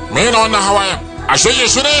menene me na wannan hawayen a shege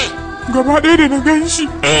shi ne gaba ɗaya da na gan shi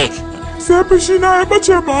sai fushi na ya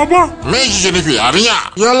bace baba me kike nufi yarinya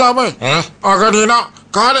yalla mai a gani na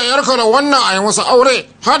ka haɗa yarka da wannan a yi masa aure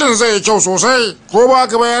hadin zai yi kyau sosai ko ba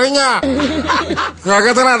ka ba yarinya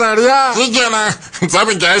kaga tana dariya shikenan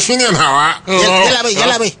zabin ki shi ne nawa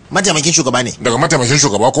yalla bai mataimakin shugaba ne daga mataimakin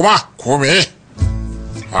shugaba kuma ko me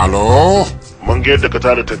halo mun ga yadda ka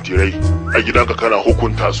tara tantirai a gidanka kana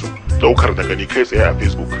hukunta su daukar da gani kai tsaye a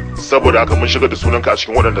Facebook saboda haka mun shiga da sunanka a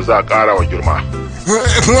cikin waɗanda za a ƙara wa girma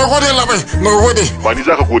na gode labai na gode ba ni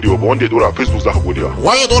zaka gode ba wanda ya dora a Facebook zaka gode wa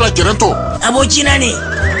waye dora kiran to abokina ne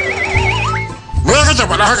me kake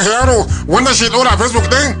faɗa haka yaro wannan shi dora a Facebook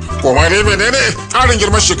din koma dai menene ƙarin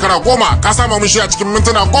girman shekara 10 ka sama mun shi a cikin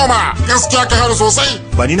mintuna 10 gaskiya ka haru sosai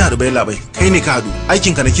ba ni na haɗu bai labai kai ne ka haɗu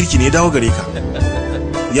aikinka na kirki ne ya dawo gare ka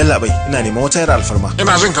yalla bai ina neman wata yara alfarma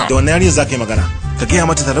ina jin ka da wannan yarinya zaka yi magana ka gaya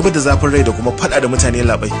mata ta rabu da zafin rai da kuma fada da mutane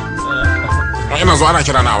yalla bai ina zo ana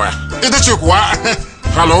kira na waya ita ce kuwa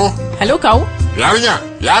halo kawu yarinya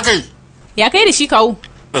ya kai da shi kawu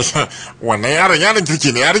wannan yaron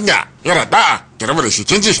kirki ne yarinya yana da'a ki rabu da shi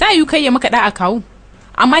kin ji sai kai ya maka da'a kawu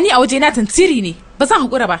amma ni a waje na tantiri ne ba zan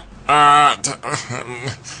hakura ba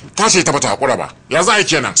ta ce ta bata hakura ba ya za a yi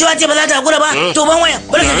kenan cewa ce ba za ta hakura ba to ban waya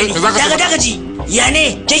bari ka gani daga ji ya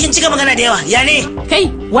ne ke kin cika magana da yawa ya ne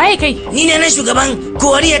kai waye kai ni ne na shugaban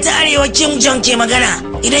koriya ta arewa Kim Jong ke magana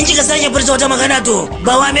idan kika sake furta wata magana to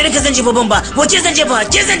ba wa America zan jefa bom ba wace zan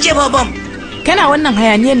jefa bom kana wannan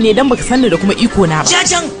hayaniyan ne dan baka sanni da kuma iko na ba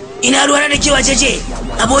cacan ina ruwana da kewa ce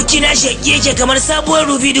abokina sheki yake kamar sabuwar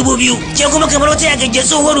rufi 2000 ke kuma kamar wata yagaggen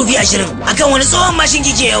tsohuwar rufi 20 akan wani tsohon mashin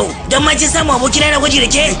kike yau dan ma kin samu abokina yana gwaji da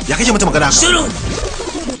ke ya kake mata magana shiru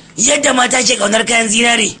yadda mata ke kaunar kayan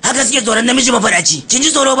zinare haka suke tsoron namiji mafadaci kin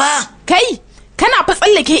ji tsoro ba kai kana fa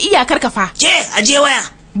tsallake iyakar ka fa ke aje waya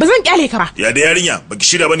ba zan kyale ka ba ya da yarinya baki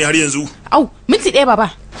shirya bane har yanzu au minti ɗaya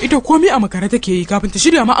baba ita komai a makare take yi kafin ta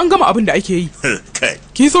shirya ma an gama abin da ake yi kai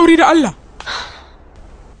ki sauri da Allah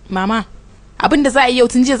mama abin da za a yi yau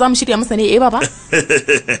tun jiya za mu shirya masa ne baba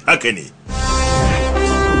haka ne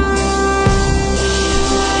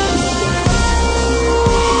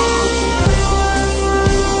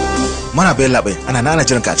mana bayan labai ana nana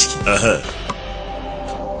jiran ka a ciki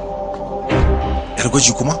yar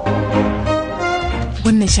gwaji kuma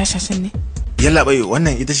wannan shashashan ne. Yalla bai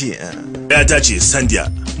wannan ita ce ta ce Sandia.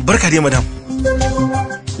 Barka dai madam.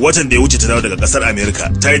 Watan da ya wuce ta dawo daga kasar America,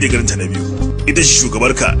 ta yi digirin ta na biyu. Ita ce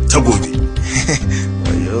shugabarka ta gobe.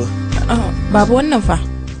 Ayo. Babu wannan fa.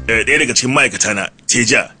 Ɗaya daga cikin ma'aikata na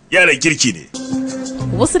Teja, yaran kirki ne.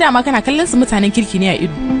 Wasu dama kana kallon su mutanen kirki ne a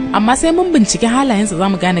ido, amma sai mun bincike halayensu za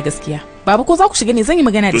mu gane gaskiya. Babu ko za ku shiga ne zan yi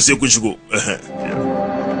magana da to sai kun shigo.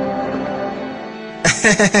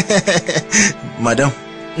 Madam,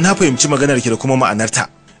 na fahimci maganar ki da kuma ma'anarta.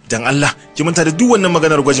 Dan Allah, ki manta da duk wannan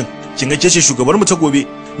maganar gwajin. Kin ga kece shugabar mu ta gobe.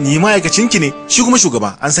 Ni ma'aikacin ki ne, shi kuma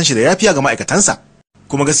shugaba. An san shi da yafiya ga ma'aikatansa.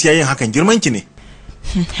 Kuma gaskiya yin hakan girman ki ne.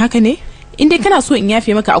 Haka ne? In dai kana so in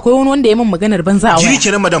yafe maka akwai wani wanda ya min maganar banza a waya. Jiri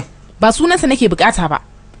kenan madam. Ba sunansa nake bukata ba.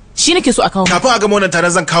 Shi nake so a kawo. Kafin a gama wannan taron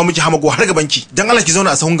zan kawo miki hamago har gaban ki. Dan Allah ki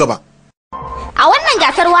zauna a sahun gaba. A wannan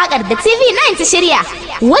gasar wakar da TV9 ta shirya,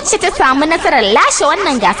 wacce ta samu nasarar lashe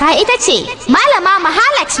wannan gasa ita ce Malama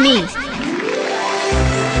Mahalakshmi.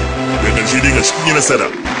 Da ƙarshe dai ga cikin nasara.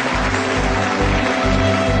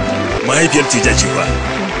 Mahaifiyar Teja ce fa.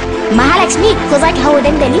 Mahalakshmi, ko za ki hawo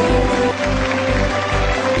dandali?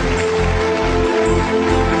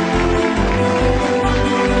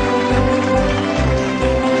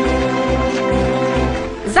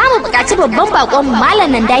 Za mu buƙaci babban bakon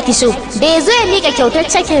Malam Nandaki Show da ya zo ya miƙa kyautar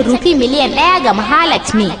cakin rufi miliyan 1 ga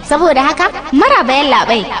Mahalakshmi. Saboda haka, maraba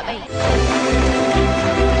yallaɓai.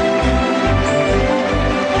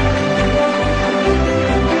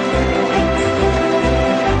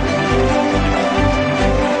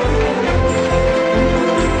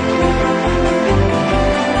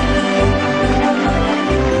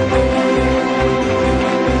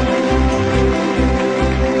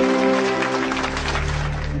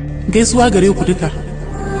 Gaisuwa gare ku duka.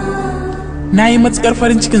 Na yi matukar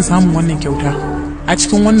farin cikin samun wannan kyauta a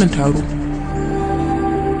cikin wannan taro.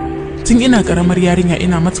 Tun ina karamar yarinya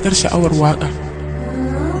ina matukar sha'awar waka.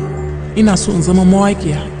 Ina so in zama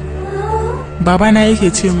mawaƙiya. Babana yake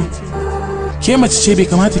ce min, ke mace ce bai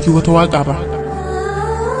kamata ki wata waka ba.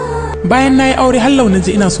 Bayan na yi aure hallau na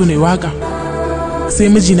ji ina so na yi waka. Sai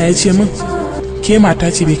mijina ya ce min, ke mata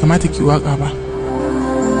ce bai kamata ki waka ba.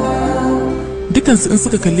 Dukansu in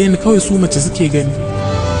suka kalle ni kawai su mace suke gani,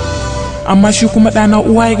 amma shi kuma ɗana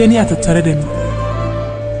uwa ya gani a tattare da ni,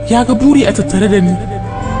 ya ga buri a tattare da ni.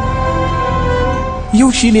 Yau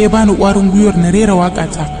shi ne ya bani ƙwarin gwiwar na rera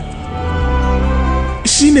waƙata.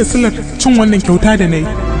 Shi ne silar cin wannan kyauta da na yi.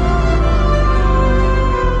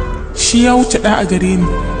 Shi ya wuce ɗa a gare ni,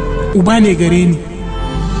 uba ne gare ni.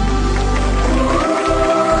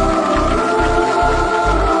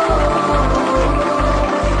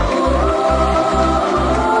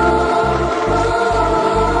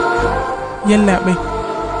 Yallaɓai,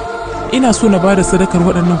 ina so na ba da sadakar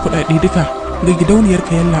waɗannan kuɗaɗe duka ga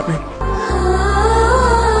gidauniyarka yallaɓai.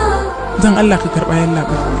 Dan Allah ka karɓa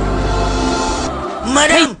yallaɓai.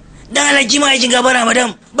 Madam, dan Allah ki ma aikin gabara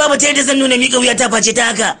madam. Babu ta yadda zan nuna miƙa wuya ta face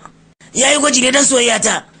ta haka. Yayi gwaji ne dan soyayya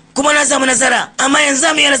ta, kuma na samu nasara, amma yanzu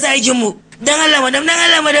za mu yi rasa aikin mu. Dan Allah madam, dan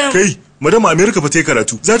Allah madam. Kai, madam America fa ta yi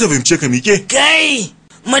karatu, za ta fahimce ka miƙe. Kai,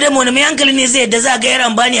 madam wani mai hankali ne zai yadda za ga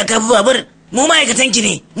yaran bani a kafin babur. Mu ma'aikatan ki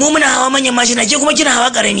ne, mu muna hawa manyan mashina, ke kuma kina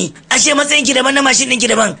hawa karami. Ashe matsayin ki daban na mashin ɗin ki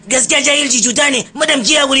daban. Gaskiya jahilci cuta ne, madam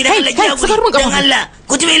ki guri dan Allah ki guri. Dan Allah,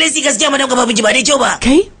 ku tube lesi gaskiya madam kafafin ki ba dai kyau ba.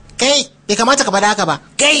 Kai? Kai, bai kamata ka faɗa haka ba.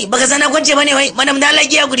 Kai, baka sana kwance bane wai, madam dan Allah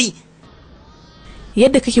ki guri.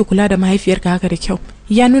 Yadda kake kula da mahaifiyarka haka da kyau,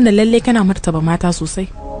 ya nuna lalle kana martaba mata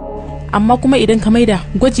sosai. Amma kuma idan ka maida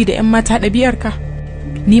gwaji da 'yan mata ɗabi'arka,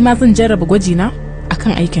 ni ma zan jarraba gwaji na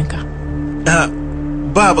akan aikinka.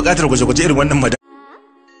 Ba buƙatar gwaje-gwaje irin wannan madam.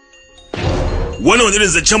 Wannan wani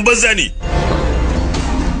irin zancen banza ne.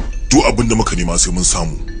 Duk abin da muka nema sai mun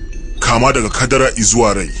samu, kama daga kadara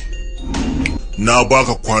izuwa rai. Na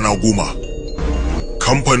baka kwana 10,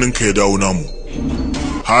 kamfanin ka ya dawo namu.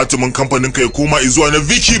 Hatimin kamfanin ka ya koma izuwa na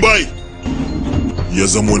Vicky Bai, ya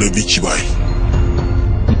zamo na Vicky Bai.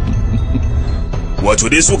 Wato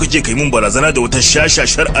dai so kake kai mun barazana da wata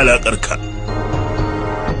shashashar alakar ka.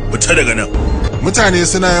 Fita daga nan. Mutane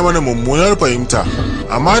suna yi mana mummunar fahimta,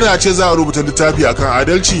 amma da a ce za a rubuta littafi akan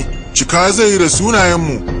adalci, cika zai yi da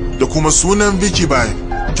sunayenmu da kuma sunan Vicky Bai.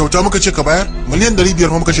 Kyauta muka ce ka bayar? Miliyan 500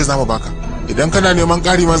 ma muka ce za mu baka. Idan kana neman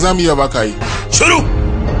ƙari ma za mu iya baka yi. Shiru!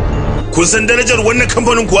 Kun san darajar wannan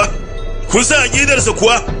kamfanin kuwa? Kun san aƙidarsa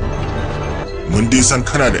kuwa? Mun dai san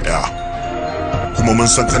kana da ɗaya, kuma mun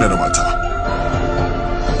san kana da mata.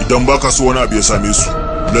 Idan baka so wani abu ya same su,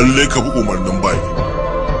 lalle ka bi umarnin Bai.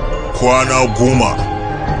 Kwana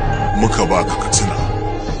 10 muka baka ka tuna.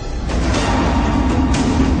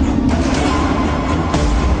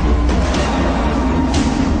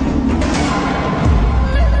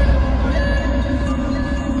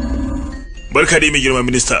 barka dai mai girma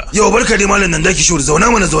minista. Yau barka dai malam nan daki shuru zauna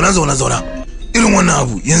mana zauna. Irin wannan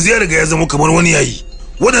abu yanzu ya riga ya zama kamar wani yayi.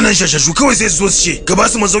 Waɗannan shashashu kawai sai su zo su ce ka ba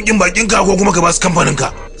su masaukin bakin ka ko kuma ka ba su kamfanin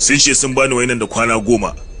ka. Sun ce sun bani wainan da kwana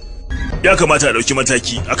 10. Ya kamata a ɗauki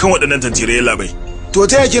mataki akan waɗannan tantirai labai. To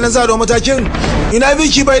ta yake nan za a ɗau matakin? Ina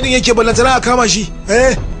biki bai din yake ballantana a kama shi?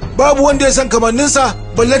 Babu wanda ya san kamanninsa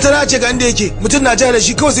ballantana a ce ga inda yake. Mutum na jaya da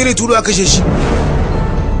shi kawai sai dai turo a kashe shi.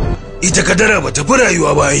 Ita kadara ba ta fi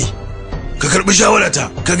rayuwa ba ai. Ka karɓi shawarata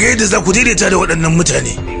ka ga yadda za ku daidaita da waɗannan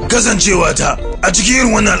mutane. Kasancewa ta a cikin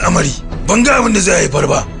irin wannan al'amari ban ga abin da zai haifar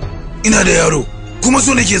ba. Ina da yaro kuma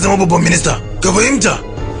so nake zama babban minista. Ka fahimta?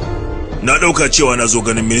 Na ɗauka cewa na zo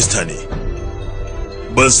ganin minista ne.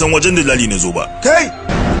 Ban san wajen da lali na zo ba. Kai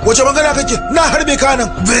wace magana kake? Na harbe ka nan.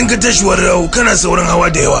 Bayan ka tashiwar rawo kana sauran hawa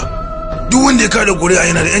da yawa. Duk wanda ya kada ƙuri'a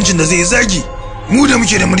yana da yancin da zai zagi. Mu da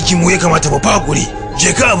muke da mulki mu ya kamata ba fa hakuri.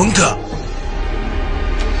 Je ka abinka.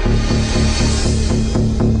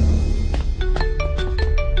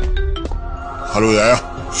 Halo yaya?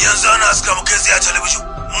 Yanzu ana haska mu kai tsaye a talabijin.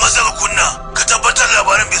 Maza ka kunna ka tabbatar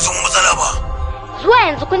labarin bai zama matsala ba. Zuwa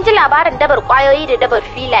yanzu kun ji labarin dabar kwayoyi da dabar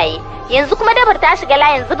filaye. Yanzu kuma dabar ta shiga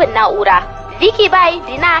layin zubin na'ura. Vicky Bai,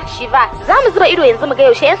 Dina, Shiva, za mu zuba ido yanzu mu ga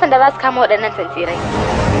yaushe 'yan sanda za su kama waɗannan tantirai.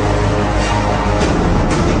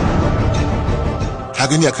 Ka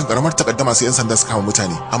gani akan karamar takaddama sai 'yan sanda su kama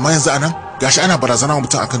mutane, amma yanzu anan gashi ana barazana wa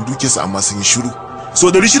mutum akan dukiyarsa amma sun yi shiru. So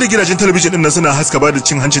 600 gidajen talabijin din nan suna haska ba da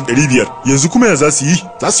cin hancin 500. Yanzu kuma ya za su yi?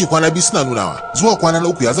 Za su yi kwana 2 suna nunawa. Zuwa kwana na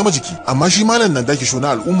 3 ya zama jiki, amma shi malam nan dake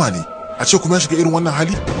shona al'umma ne. A ce kuma ya shiga irin wannan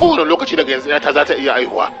hali? Kowane lokaci daga yanzu ta za ta iya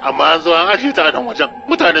aihuwa, amma an zo an ajiye ta a nan wajen.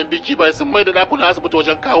 Mutanen biki bai sun mai da ɗakunan asibiti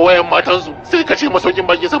wajen kawo wayan matansu, sai ka ce masaukin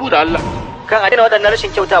baki saboda Allah. Kan a daina waɗannan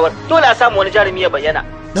rashin kyautawar, dole a samu wani jarumi ya bayyana.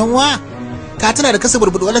 Dan wa, ka tuna da ka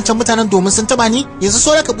suburbudu waɗancan mutanen domin sun taba ni? Yanzu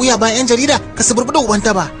so ka buya bayan 'yan jarida ka suburbudu uban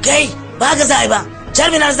taba. Kai, ba ka za ba.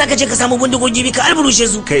 Jami'an za ka je ka samu bindigogi bi ka alburushe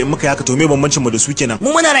su. Kai in muka yaka to me bambancin mu da su kenan?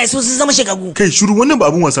 Mu muna rayu sun zama shekagu. Kai shiru wannan ba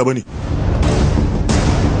abun wasa bane.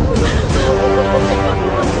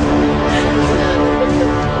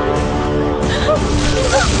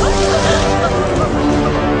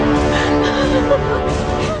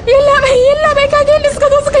 Yalla bai kage inda suka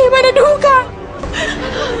zo suka yi mana duka.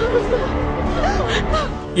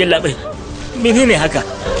 Yalla bai, menene haka?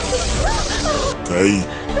 Kai,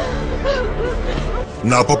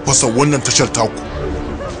 na faffasa wannan tashar taku,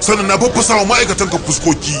 sannan na faffasa wa ma'aikatan ka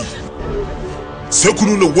fuskoki. Sai ku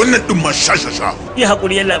nuna wannan din ma shashasha. Ya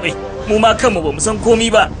haƙuri yalla bai, mu ma kanmu ba mu san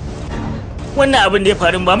komi ba. Wannan abin da ya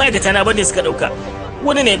faru ba ma'aikata na bane suka ɗauka.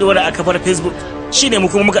 Wani ne ya ɗora a kafar Facebook. Shine mu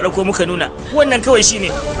kuma muka ɗauko muka nuna. Wannan kawai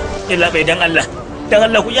shine. Yalla bai dan Allah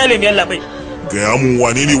ku yale mu yalla bai. Gaya mun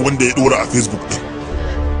wane ne wanda ya ɗora a Facebook din?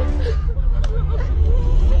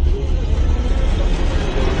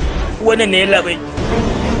 Wannan ne yalla bai.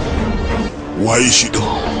 Waye shi din?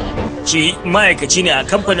 Shi ma'aikaci ne a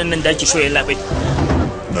kamfanin nan daki show yalla bai.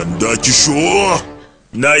 Nan daki show?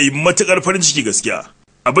 Na yi matukar farin ciki gaskiya.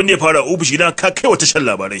 Abin da ya fara ofishi na ka kai wata shan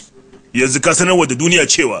labarai. Yanzu ka sanarwa da duniya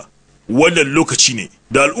cewa wannan lokaci ne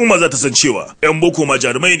da al'umma za ta san cewa 'yan boko ma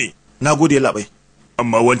jarumai ne. Na gode labai.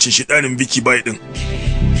 Amma wancan shiɗanin biki bai din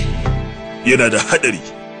yana da haɗari.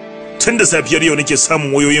 Tun da safiyar yau nake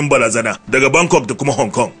samun wayoyin barazana daga Bangkok da kuma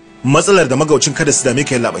Hong Kong. Matsalar da magaucin kada su dame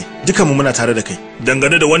kai labai. Dukan mu muna tare da kai.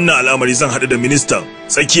 Dangane da wannan al'amari zan haɗu da ministan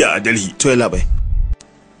tsakiya a Delhi. To ya labai.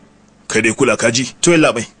 Kai dai kula kaji. To ya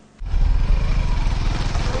labai.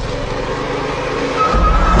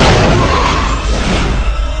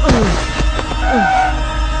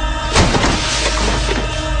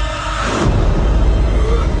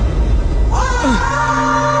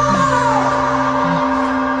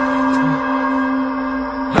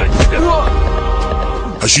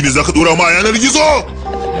 Shi ne za ka ɗora ma a yanar gizo?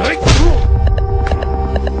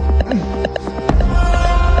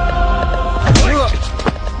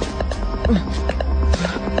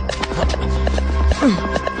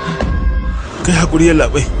 Kai haƙuri ya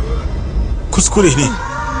labai. Kuskure ne.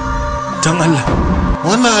 Dan Allah.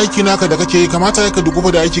 Wannan aiki naka da kake yi kamata ya ka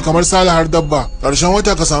dukufa da aiki kamar sala har dabba. Ƙarshen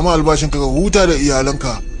wata ka samu albashin ka huta da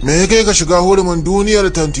iyalanka. Me ya kai ka shiga hurumin duniyar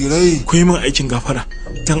tantirai? Ku yi min aikin gafara.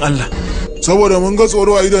 Dan Allah. Saboda mun ga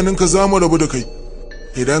tsoro a idanunka za mu rabu da kai.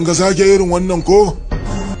 Idan ka sake irin wannan ko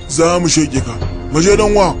za mu sheke ka. Mu je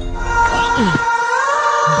dan wa.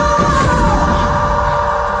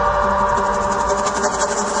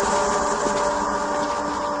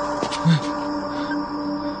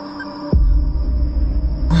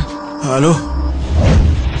 Halo.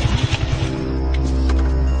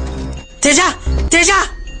 Teja!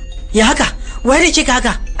 Ya haka? Wai da ke ka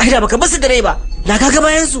haka? Ai da baka basu da rai ba. Da ka ga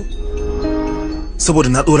bayan su. saboda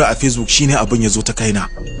na dora a Facebook shine abin ya zo ta kaina.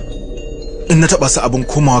 In na taba su abin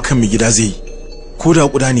komawa kan mai gida zai yi, ko da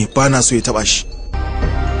kuda ne ba na so ya taba shi.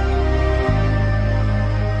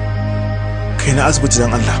 Kai na asibiti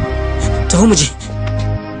dan Allah. Taho mu je.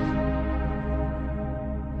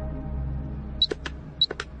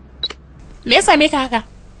 Me ya same ka haka?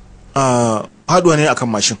 Haduwa ne akan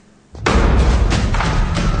mashin.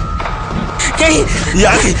 Kai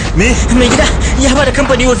ya kai me? Mai gida ya bada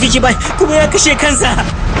kamfani wa Fiki Bai kuma ya kashe kansa.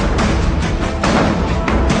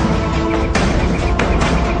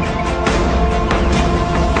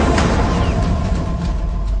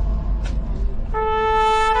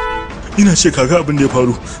 Ina ce kaga abin da ya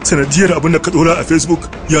faru sanadiyar abin da ka dora a Facebook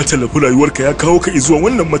ya tallafi rayuwarka ya kawo ka zuwa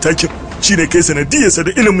wannan matakin shine kai sanadiyarsa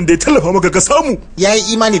da ilimin da ya tallafa maka ka samu. Ya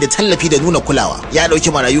yi imani da tallafi da nuna kulawa ya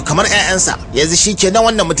dauki marayu kamar 'ya'yansa yanzu shi ke nan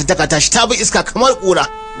wannan mutuntaka tashi ta bi iska kamar kura.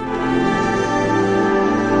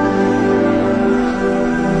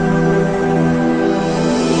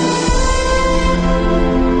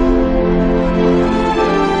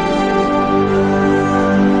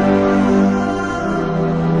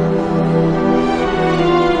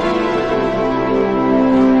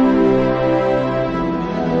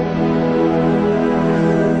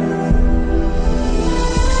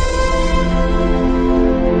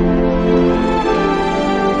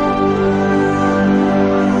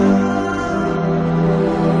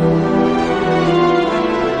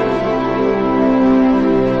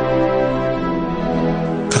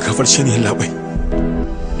 farce ne labai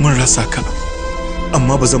mun rasa ka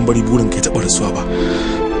amma ba zan bari burin kai taɓa rasuwa ba.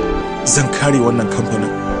 Zan kare wannan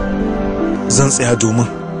kamfanin, zan tsaya domin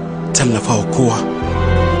tallafawa kowa,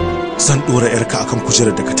 zan ɗora 'yarka akan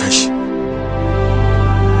kujerar da ka tashi.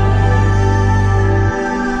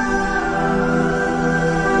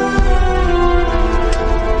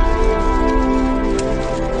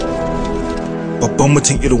 Babban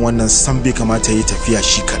mutum irin wannan san bai kamata ya yi tafiya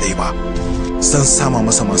shi kadai ba. Zan sama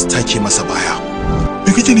masa masu take masa baya.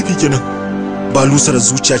 Me kake nufi kenan? Ba lusar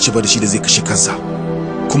zuciya ce ba da shi da zai kashe kansa,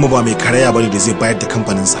 kuma ba mai karaya bane da zai bayar da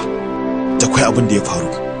kamfaninsa. Da kai abin da ya faru,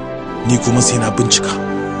 ni kuma sai na bincika.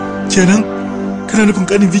 Kenan kana nufin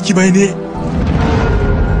kanin Vicky bai ne?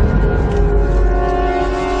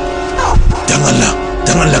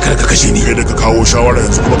 Dan Allah kada ka kashe ni. Kai da ka kawo shawara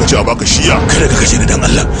yanzu kuma ka ce a baka shiya. Kada ka kashe ni dan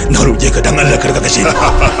Allah, na roƙe ka dan Allah kada ka kashe ni.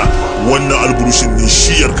 Wannan alburushin ne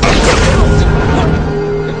shiyar ka.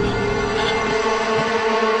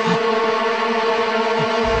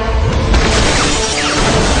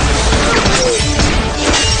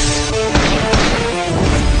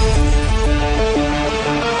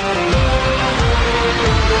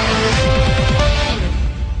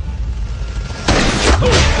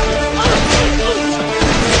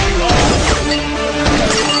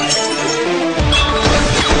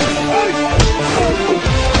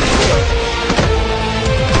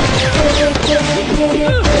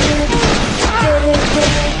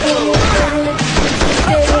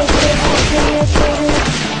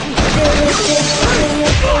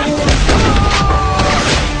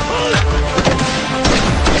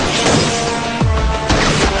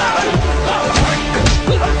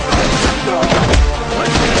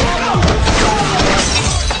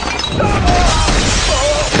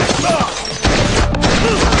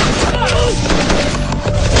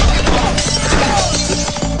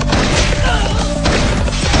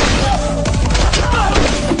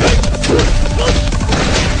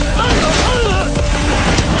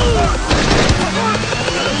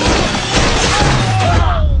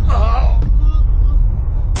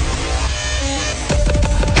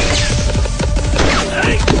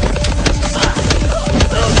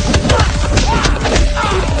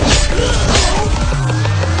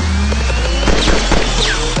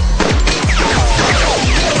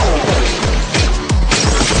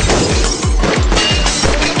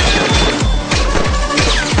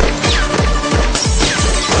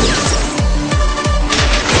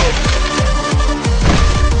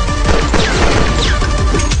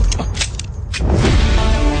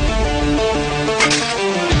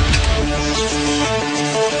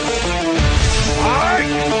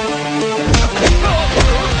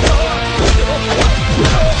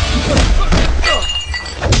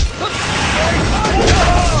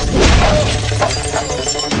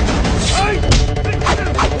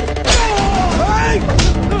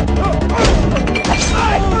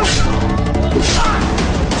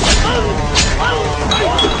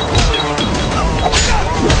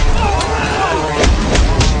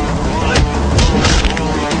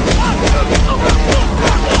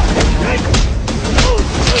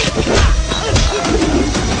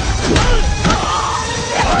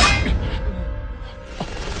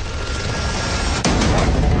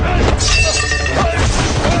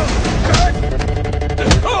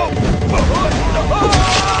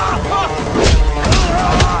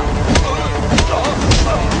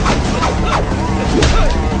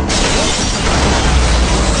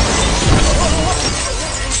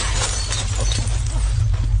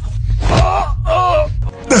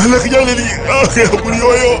 Allah ka gyale ni. Kai hakuri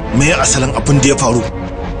yoyo. Me asalin abin da ya faru?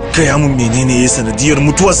 Gaya mun menene ya sanadiyar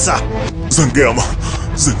mutuwarsa? Zan gaya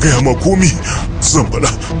ma komi. Zan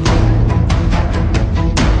faɗa.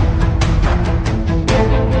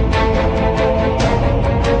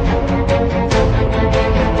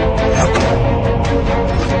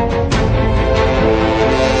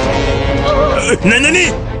 Nanani!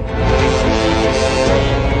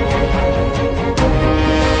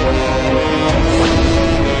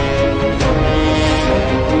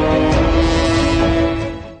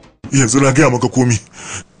 Yanzu na gaya maka komi.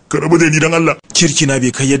 Ka rabu da ni dan Allah. Kirkina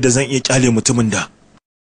bai kai yadda zan iya kyale mutumin da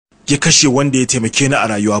ya kashe wanda ya taimake ni a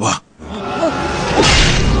rayuwa ba.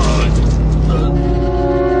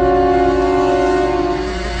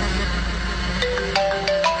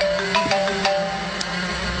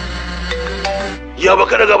 Ya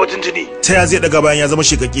baka daga batun tuni. Ta ya zai daga bayan ya zama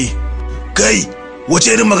shekake? Kai,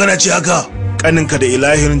 wace irin magana ce haka? Kaninka da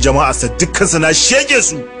ilahirin jama'a sa dukkansu na shege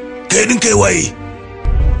su. Kai din kai waye?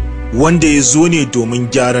 Wanda ya zo ne domin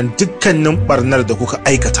gyaran dukkanin barnar da kuka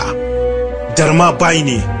aikata. Darmabai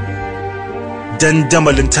ne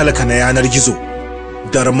dandamalin talaka na yanar gizo.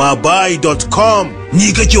 darmabai.com.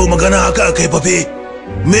 Ni kake wa magana haka akai fafe?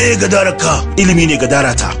 Me gadararka? Ilimi ne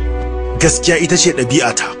gadarata. Gaskiya ita ce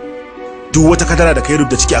ɗabi'ata. Duk wata kadara da kai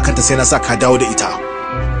rubuta ciki akan ta sai na sa ka dawo da ita.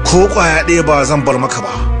 Ko kwaya ɗaya ba zan bar maka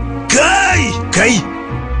ba. Kai!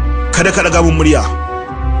 Kada ka ɗaga mun murya.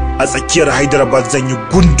 A tsakiyar Hyderabad zan yi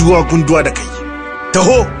gunduwa da kai.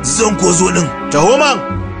 Taho! Zan ko zo ɗin. Taho man!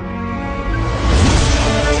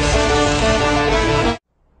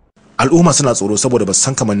 Al'umma suna tsoro saboda ba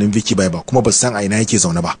san kamannin Vicky Bai ba kuma ba san a ina yake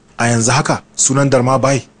zaune ba. A yanzu haka sunan Darma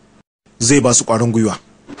Bai zai ba su ƙwarin gwiwa.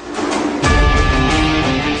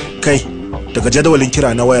 Kai, daga jadawalin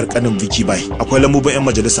kira na wayar kanin Vicky Bai akwai lambobin 'yan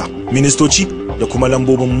majalisa, ministoci da kuma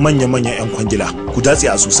lambobin manya-manyan 'yan kwangila. Ku datse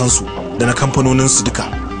asusansu da na kamfanoninsu duka.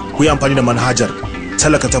 Ku yi amfani da manhajar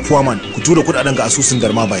talaka ta Kwomar ku tura kudaden ga asusun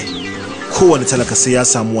Darma Bai. Kowane talaka sai ya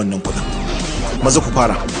samu wannan kudin. Maza ku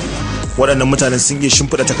fara. Waɗannan mutanen sun iya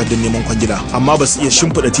shimfiɗa takardun neman kwangila amma ba su iya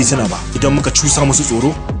shimfiɗa tituna ba. Idan muka cusa musu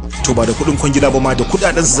tsoro to ba da kuɗin kwangila ba ma da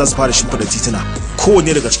kuɗaɗensu za su fara shimfiɗa tituna.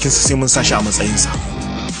 Kowanne daga cikinsu sai mun sa shi a matsayinsa.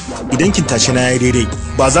 Idan kintace na yayi daidai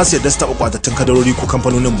ba za su yarda su taɓa kwatattun kadarori ko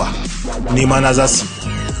kamfanonin ba. Nema na za su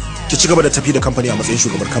ki ci gaba da tafi da kamfani a matsayin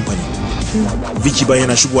shugabar kamfani. Vicky Bai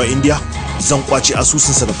yana shigowa India zan kwace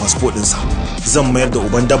asusunsa da fasfo ɗinsa. Zan mayar da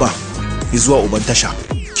uban daba zuwa uban tasha.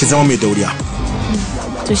 Ki zama mai dauriya.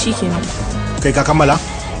 To shikenan. Kai ka kammala?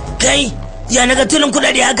 Kai, ya naga tulin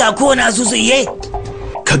kuɗaɗe haka a kowane asusu iye?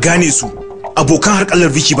 Ka gane su abokan harkallar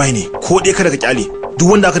Vicky Bai ne ko ɗaya kada ka kyale.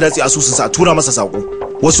 Duk wanda aka datse asusunsa a tura masa sako.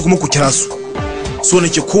 Wasu kuma ku kira su. So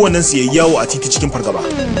nake kowannen su yayi yawo a titi cikin fargaba.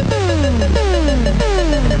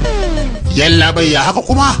 Yalla bai ya haka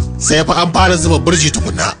kuma sai fa an fara zuba burji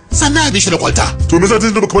tukunna sannan a bi shi da kwalta. To me yasa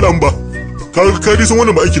tun da baka faɗa min ba? Ka san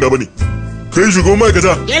wannan ba aiki na bane. Kai shugaban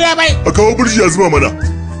ma'aikata. Yalla bai. A kawo burji a zuba mana.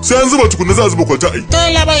 Sai an zuba tukunna za a zuba kwalta ai. To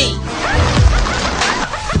yalla bai.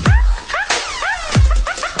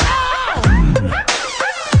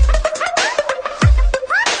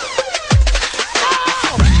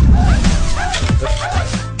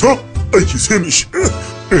 To aiki sai mishi.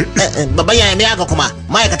 Babban yaya me aka kuma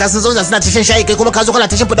ma'aikata sun zauna suna tashin shayi kai kuma ka zo kana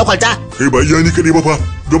tashin fuda kwalta. Kai ba iya ni kaɗai ba fa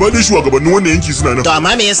gaba ɗaya shugabannin wannan yanki suna nan. To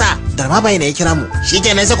amma me yasa Darma Bai ne ya kira mu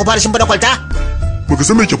shikenan sai ku fara shimfiɗa kwalta. Baka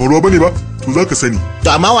san me ke faruwa bane ba to za ka sani.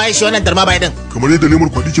 To amma waye shi wannan Darma Bai din? Kamar yadda lemur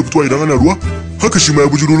kwaɗi ke fitowa idan ana ruwa haka shi ma ya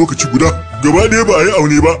bujiro lokaci guda gaba ɗaya ba a yi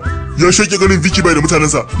aune ba ya shake ganin Vicky Bai da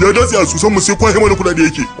mutanensa ya datse a susan mu sai kwahe mana kuɗaɗe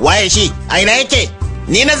yake. Waye shi a ina yake?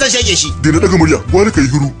 Ni na zan shege shi. Dai na daga murya gwani kai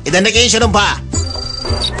hiru. Idan na ƙin shirin fa.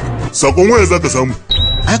 Sakon waya za ka samu.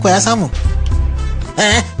 Ai ko ya samu.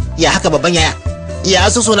 Ya haka babban yaya. Ya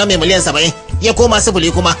asusu na mai miliyan 70 ya koma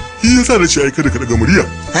 0 kuma. Shi yasa na ce ai kada ka daga murya.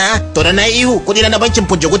 To da na yi ihu kudi na bankin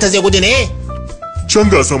Funjaguta zai gudu ne. Can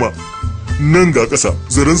ga sama nan ga ƙasa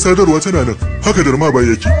zaren sadarwa tana nan haka Darma Bai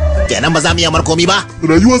yake. Kenan ba za mu yi markomi ba.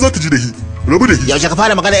 Rayuwa za ta ji da hi rabu da hi. Yaushe ka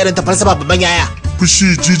fara magana irin ta falsafa babban yaya.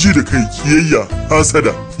 Fushi, jiji da kai, kiyayya,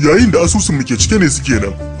 hasada yayin da asusun muke cike ne suke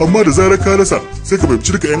nan amma da zarar ka rasa sai ka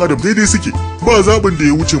fahimci duka 'yan adam daidai suke ba zaɓin da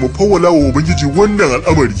ya wuce mu fawwala wa ubangiji wannan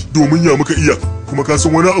al'amari domin ya muka iya kuma ka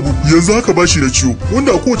san wani abu yanzu haka bashi na ciwo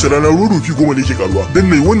wanda a kowace rana rufi 10 ne ke karuwa dan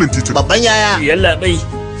nayi wannan titin. Babban yaya. Yalla bai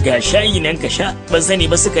ga shayi nan ka sha ban sani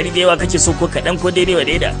ba sukari da yawa kake so ko kaɗan ko daidai wa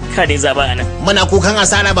daida ka dai zaba anan. Muna kukan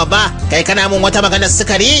asara babba kai kana mun wata magana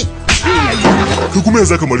sukari. Kai kuma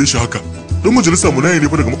yanzu ka mare shi haka. Don majalisa munaya ne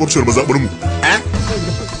fa daga makwabciyar mazaɓar mu.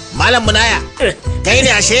 Malam munaya, kai ne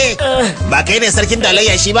ashe ba kai ne sarkin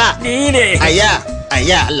dalayya shi ba? Ni ne. Ayya,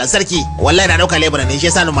 Ayya Allah sarki, wallahi na dauka lebura ne shi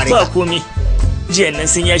yasa ni mare ka. Ba komai. Jiyan nan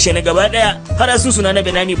sun yashe na gaba daya, har asusuna na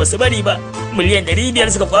Benami ba su bari ba. Miliyan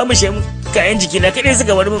 500 suka kwamushe mu. Kayan jiki na kadai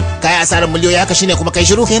suka bar mun. Kai asarar miliyoyi haka shine kuma kai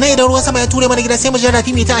shiru. Kenan idan ruwan sama ya ture mana gida sai mu je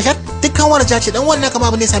rafi mu ta ashar. Dukkan wani jace dan wannan kama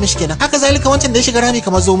abin da ya same shi kenan. Haka zalika wancan da ya shiga rami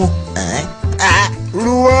kamar zomo.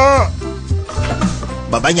 Ruwa.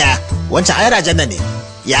 Babanya, wancan ayar janna ne.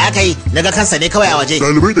 Ya aka yi naga kansa ne kawai a waje.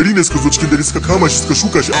 Dalibai 100 ne suka zo cikin dare suka kama shi suka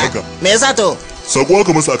shuka shi a haka. Me yasa to? Sako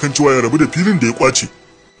aka masa akan cewa ya rabu da filin da ya kwace.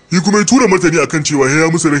 Yi kuma ya tura martani akan cewa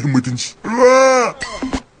ya musu rahin mutunci. Ruwa.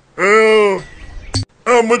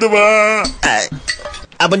 Amma ba.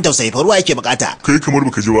 Abin tausayi fa ruwa yake bukata. Kai kamar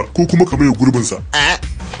baka ji ba ko kuma ka maye gurbin sa.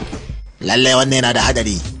 Lallai wannan yana da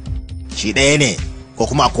hadari. Shi ɗaya ne ko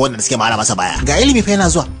kuma akwai wanda suke mara masa baya. Ga ilimi fa yana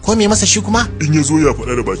zuwa. Ko me masa shi kuma? In ya zo ya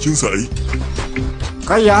faɗa da bakin sa ai.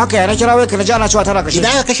 Kai ya haka ya na kira wai ka ji ana cewa tana kashe.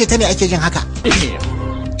 Idan aka kashe ta ne ake jin haka.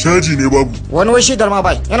 Caji ne babu. Wani wai shi darma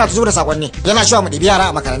bai yana tuzo da sakonni. Yana cewa mu ɗibi yara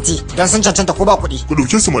a makaranti dan sun cancanta ko ba kuɗi. Ku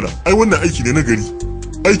dauke su mana. Ai wannan aiki ne na gari.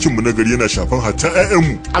 Aikinmu na gari yana shafan hatta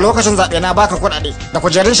 'ya'yanmu. A lokacin zaɓe na baka kuɗaɗe da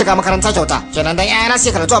kujerun shiga makaranta kyauta. Kenan dan 'ya'yana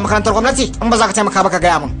sai karatu a makarantar gwamnati in ba za ka taimaka ba ka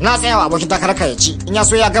gaya min. Na tsayawa abokin takarar ka ya ci in ya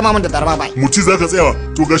so ya gama min da darma bai. Muti za ka tsayawa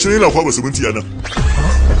to gashi ne yana kwaɓa siminti a nan.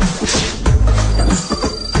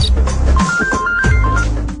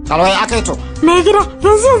 Alwai aka yi to. Mai gida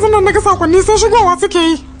yanzu nan naga sakonni sai shigowa suke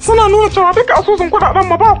yi. Suna nuna cewa duka asusun kuɗaɗen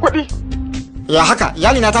mu ba kuɗi. Ya haka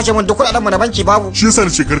iyali na ta ce min duk kuɗaɗen mu na banki babu. Shi yasa na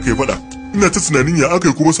ce karka ya faɗa. Ina ta tunanin ya aka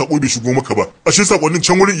yi kuma sako bai shigo maka ba. Ashe sakonnin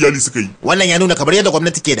can wurin iyali suka yi. Wannan ya nuna kamar yadda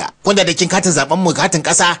gwamnati ke da kunda dakin katin zaben mu katin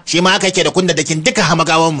kasa shi ma haka yake da kunda dakin duka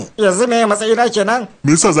hamagawan mu. Yanzu me matsayi na kenan?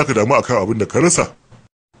 Me yasa zaka damu akan abin da ka rasa?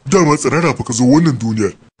 Dama tsirara fa ka zo wannan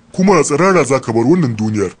duniyar. Kuma a tsirara zaka bar wannan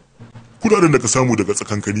duniyar. Kudaden da ka samu daga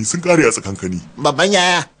tsakankani sun kare a tsakankani. Babban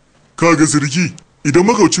yaya. Ka ga sirki idan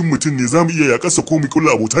makaucin mutum ne zamu iya yakarsa ko mu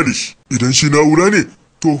kulla abota da shi. Idan shi na'ura ne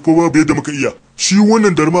to fa babu yadda muka iya. Shi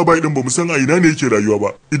wannan darma bai din bamu san a ina ne yake rayuwa ba.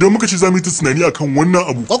 Idan muka ci zamu yi ta tunani akan wannan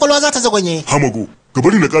abu. Kwakwalwa za ta zagonye. Hamago, ka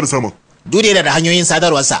bari na ƙara saman. Dure da hanyoyin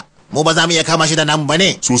sadarwarsa. Mu ba za mu iya kama shi da namu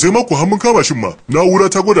bane. Sosai ma ku har mun kama shin ma. Na'ura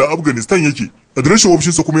ta gwada a Afghanistan yake. Adireshin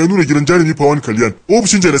ofishinsa kuma ya nuna gidan jarumi Pawan Kalyan.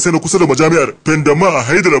 Ofishin janasai na kusa da majami'ar Pendama a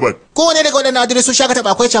Hyderabad. Kowane daga waɗannan adiresu shaka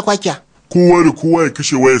taɓa akwai chakwakiya. Kowa da kowa ya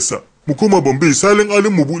kashe wayarsa. Mu koma Bombay salin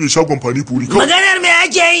alin mu buɗe shagon fani furi kawai. Maganar me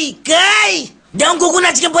ake yi? Kai! Dan ku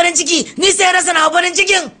kuna cikin farin ciki, ni sai rasa na farin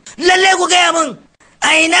cikin. Lalle ku gaya min.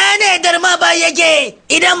 A ina ne darma ba yake?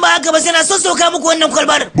 Idan ba haka ba sai na soka muku wannan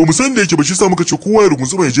kwalbar. Ba mu san da yake ba shi sa muka ce kowa ya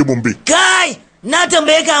rugunzuma ya je Bombay. Kai! Na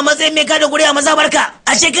tambaye ka a matsayin mai kada guri a mazabarka.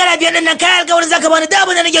 A shekara 5 din nan kai alƙawarin zaka bani da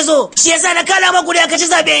abin da nake so. Shi yasa na kala maka guri aka ci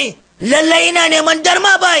zabe. Lalle ina neman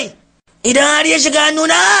darma bai. Idan har ya shiga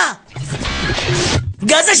hannuna.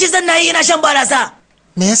 Gasa shi zan nayi ina shan barasa.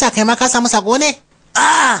 Me yasa kai ma ka samu sako ne?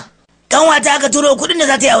 A'a. Kanwata aka turo kuɗin da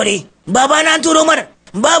za ta yi aure. Baba na turo mar.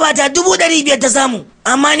 Baba ta 500 ta samu.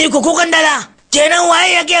 Amma ni ko kukan dala. Kenan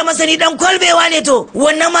waye ya gaya masa ni dan kwalbewa ne to.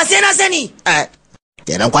 Wannan ma sai na sani.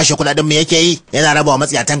 Kenan kwashe kuɗaɗen mu yake yi yana rabawa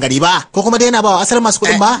matsiyatan gari ba ko kuma dai yana bawa asalin masu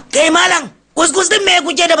kuɗin ba. Kai malam kuskus din me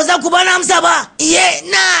kuke da ba za ku ba na amsa ba. Iye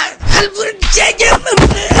na halburce.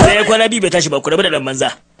 Sai kwana biyu bai tashi ba ku rabu da dan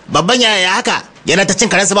banza. Babban yaya haka yana ta cin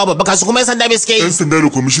karensa ba babba kasu kuma yan sanda bai suke yi. Yan sanda da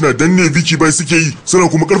kwamishina dan ne biki bai suke yi suna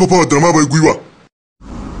kuma karfafawa darma bai gwiwa.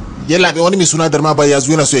 Yalla bai wani mai suna darma bai ya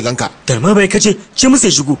zo yana so ya ganka. Darma bai kace ce musu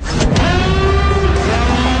ya shigo.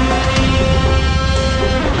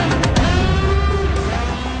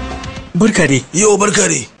 Barka dai. Yo barka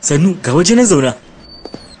dai. Sannu ga waje na zauna.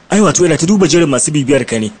 Ai wato ina ta duba jerin masu bibiyar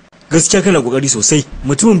ka ne. Gaskiya kana kokari sosai.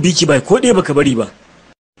 Mutumin biki bai ko ɗaya baka bari ba.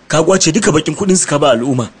 Ka kwace duka bakin kudin su ka ba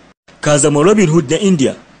al'umma. Ka zama Robin Hood na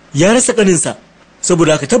India. Ya rasa kaninsa.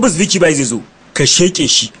 Saboda haka tabbas Vicky bai zai zo. Ka sheke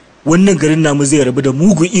shi. Wannan garin namu zai rabu da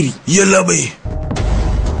mugun iri. Yalla bai.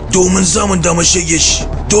 Domin samun damar shege shi,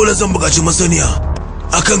 dole zan buƙaci masaniya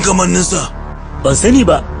akan kamanninsa. Ban sani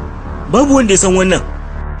ba. Babu wanda ya san wannan.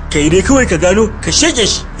 Kai dai kawai ka gano ka sheke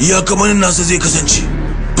shi. Ya kamannin nasa zai kasance.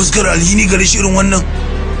 Fuskar alhini gare shi irin wannan.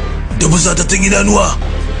 Da busatattun idanuwa.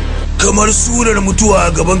 Kamar surar mutuwa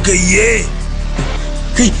a gaban kai ye.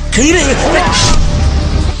 Kai ne.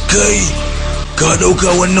 Kai, ka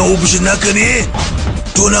ɗauka wannan ofishin naka ne?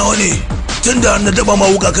 To nawa ne, tunda na daba ma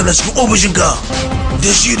wuka kana cikin ofishinka.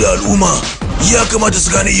 Da shi da al'umma ya kamata su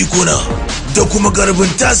gane ikona da kuma garbin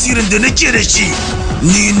tasirin da nake da shi.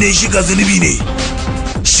 Ni ne shiga zunubi ne.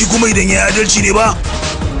 Shi kuma idan ya adalci ne ba,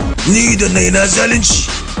 ni idan na yi na zalunci.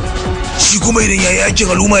 Shi kuma idan ya yi aikin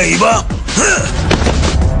al'umma ya yi ba.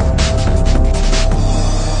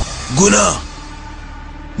 Guna,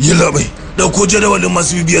 yi labai, ɗauko jadawalin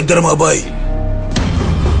masu bibiyar darma bai.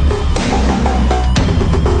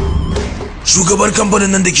 shugabar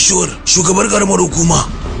kamfanin nan da kishore, shugabar karamar hukuma.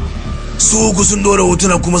 Su uku sun dora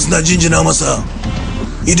hotuna kuma suna jinjina masa.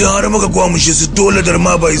 Idan har muka kwamushe su dole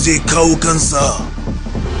darma bai zai kawo kansa.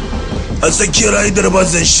 A tsakiyar haidar ba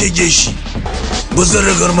zan shege shi, ba zan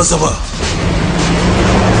ragar masa ba.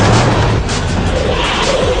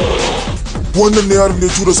 Wannan ne yaron da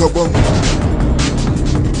ya tura sakon.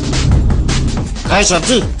 Kai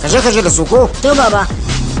Shanti, ka je da su ko? To baba.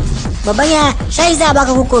 Baban ya shayi za a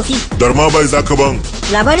baka ko kofi? Darma bai za ka ban.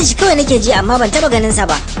 Labarin shi kawai nake ji amma ban taba ganin sa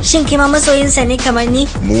ba. Shin kai ma masoyinsa ne kamar ni?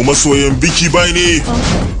 Mu masoyin biki bai ne.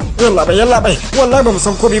 Yalla bai, wallahi ba mu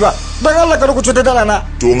san komai ba. Dan Allah ka rubuta da dalana.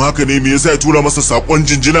 To in haka ne me yasa ya tura masa sakon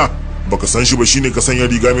jinjina? Baka san shi ba shine ka sanya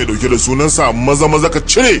riga mai dauke da sunansa maza ka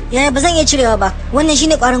cire. Yaya ba zan iya cirewa ba. Wannan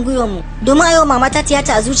shine kwarin gwiwar mu. Domin a yau mama ta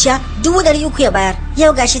tiyata a zuciya 300 ya bayar.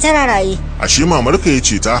 Yau gashi tana raye. Ashe mamarka ya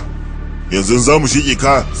ce ta. Yanzu za mu shike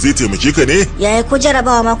ka zai taimake ka ne? Yaya ko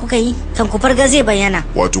jarabawa ma kuka yi? Kan ku farga zai bayyana.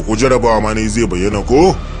 Wato ko jarabawa ma ne zai bayyana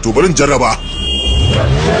ko? To bari in jarraba.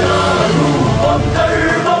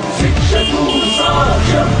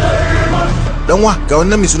 Danwa ga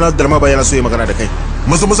wannan mai suna Darma ba yana so ya magana da kai.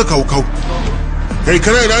 Maza kawo. Kai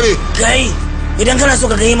kana ina ne? Kai idan kana so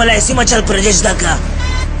ka ga Himalaya sai Machal Pradesh zaka.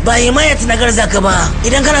 Ba Himayat Nagar zaka ba.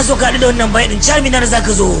 Idan kana so ka haɗu da wannan bai din Charminar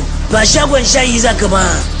zaka zo. Ba shagon shayi zaka ba.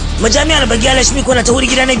 Majami'ar Bagiya Lashmi kona ta wuri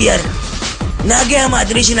gida na 5. Na gaya ma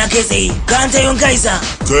adireshi na kai tsaye. Ka an tayon ka isa.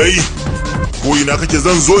 Kai ko ina kake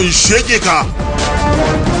zan zo in sheke ka.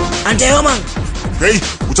 An tayo man. Kai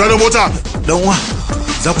wuta da mota. Danwa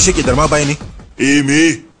za ku sheke Darma bai ne?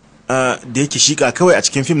 Me? Da yake shika kawai a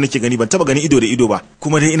cikin fim nake gani ban taba gani ido da ido ba.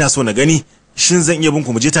 Kuma dai ina so na gani. Shin zan iya bin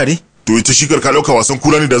ku mu je tare? To ita shikar ka dauka wasan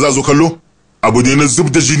kura ne da za zo kallo? Abu ne na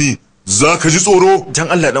zub da jini. Za ka ji tsoro? Dan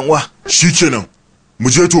Allah dan uwa. Shikenan. Mu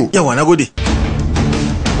je to. Yawa nagode.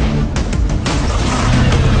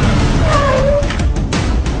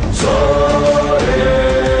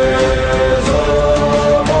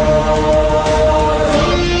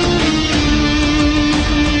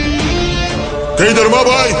 Kai Darma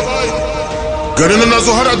bai. Ganin nan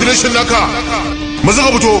nazo har adireshin naka. Maza ka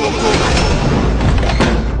fito.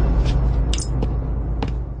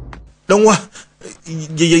 Danwa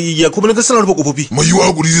ya kuma na sanar ba kofofi. Mai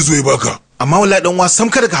yiwa guri zai zo ya baka. Amma wallahi danwa sam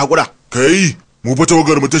kada ka hakura. Kai mu fa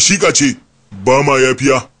tawagar mu ta shika ce. Ba ma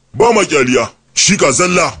yafiya, ba ma kyaliya. Shika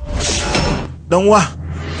zalla. Danwa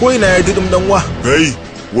ko ina ya didim danwa. Kai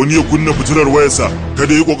wani ya kunna fitilar wayarsa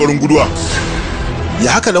kada yi kokarin guduwa.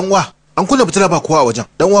 Ya haka danwa. An kunna fitila ba kowa a wajen.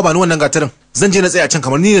 Danwa ba ni wannan gatarin. Zan je na tsaya can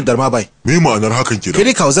kamar ni ne Darma bai. Me ma'anar hakan kenan? Kai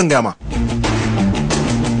ne kawo zan gaya ma.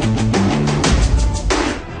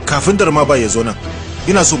 Kafin Darma bai ya zo nan,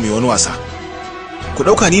 ina so mu yi wani wasa. Ku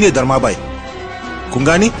dauka ni ne Darma bai. Kun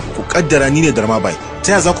gane? Ku kaddara ni ne Darma bai.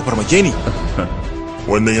 Ta yaya za ku farmake ni?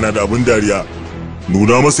 Wannan yana da abin dariya.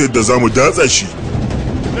 Nuna masa yadda za mu datsa shi.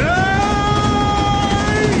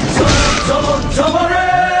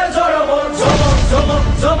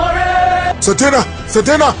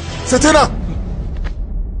 Satena!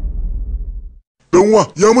 Danwa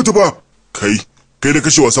ya mutu ba. Kai da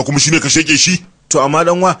kashe wasa kuma shine ka sheke shi. To amma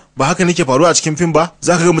danwa ba haka nake faruwa a cikin fim ba.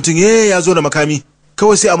 Zaka ga mutum ya zo da makami.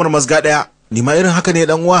 Kawai sai amur masga daya. Ni ma irin haka ne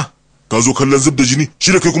danwa. Ka zo kallon zub da jini,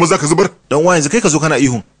 shi da kai kuma zaka zubar. Danwa yanzu kai ka zo kana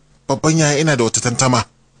ihun. Babban yaya ina da wata tantama.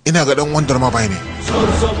 Ina ga dan wandar ma bai ne.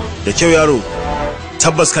 Da kyau yaro.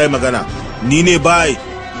 Tabbas kai magana. Ni ne bai.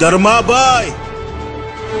 Darma bai.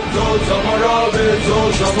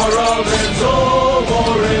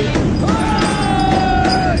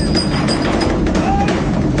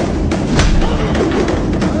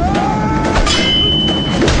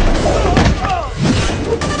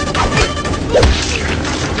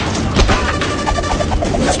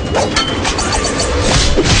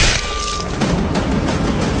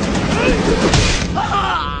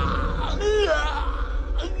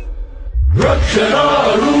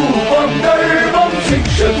 Rakshanarupam dharmam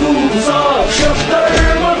shikshatu saksham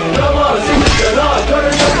dharmam namasikshara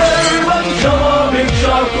karma dharmam shama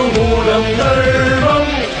bhikshaku moolam dharmam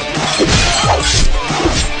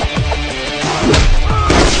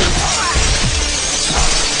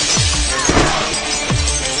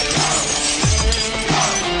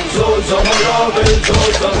Zo zamarabe, zo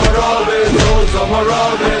zamarabe, zo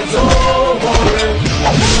zamarabe, zo more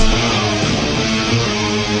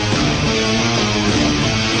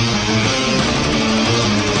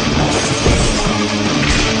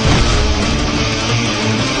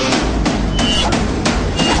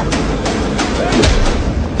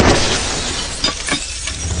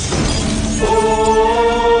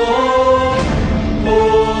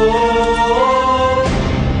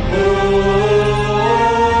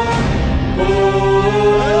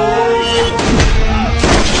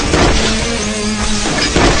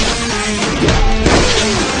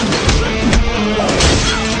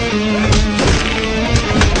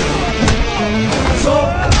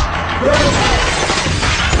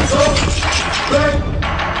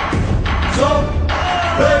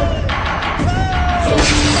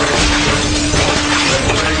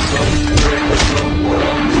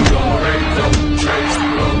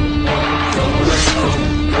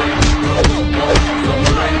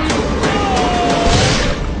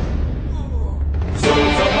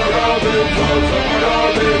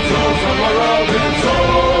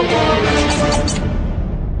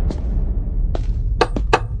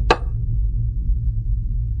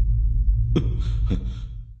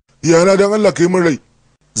yana dan Allah kai min rai.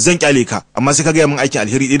 Zan kyale ka, amma sai ka gaya min aikin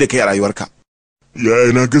alheri ɗaya da kai a rayuwarka.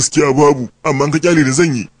 Yaya na gaskiya babu, amma ka kyale da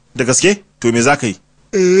zan yi. Da gaske? To me za ka yi?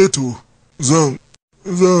 To, zan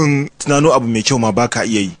tunano abu mai kyau ma ba ka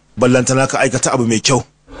iya yi, ballantana ka aikata abu mai kyau.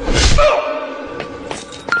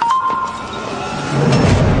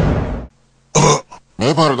 Me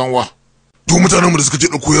ya faru dan uwa? To mutanenmu da suka je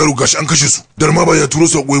ɗauko yaro gashi an kashe su, Darma ba ya turo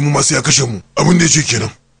su mu ma sai ya kashe mu. Abin da yake kenan.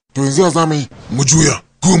 To yanzu ya zama yi? Mu juya,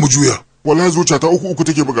 ko mu juya. Wallahi zuciya ta uku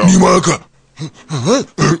take bugawa. Ni ma haka.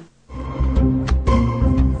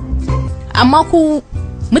 Amma ku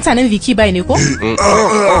mutanen Viki bai ne ko?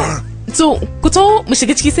 To, ku to mu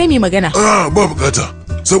shiga ciki sai mu magana. Ba bukata.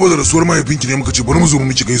 Saboda rasuwar mahaifinki ne muka ce bari mu zo mu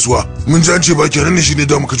miki gaisuwa. Mun ji an ce ba kenan ne shine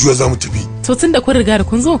da muka juya za mu tafi. To tun da kun riga da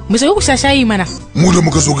kun zo, mu shiga ku sha shayi mana. Mu da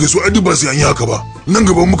muka zo gaisuwa ai ba sai an yi haka ba. Nan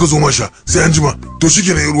gaba muka zo ma sha sai an jima. To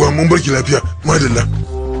shikenan ruwa mun barki lafiya. Madalla.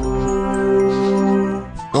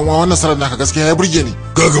 Dan wa wannan sarar naka gaskiya ya burge ni.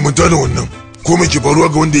 Gaga mun tada wannan. Ko me ke faruwa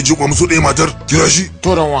ga wanda ya je kwa musu ɗaya matar? Kira shi.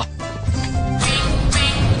 To dan wa.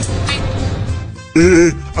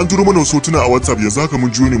 An turo mana wasu hotuna a WhatsApp yanzu haka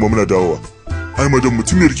mun juyo ne ma muna dawowa. Ai madam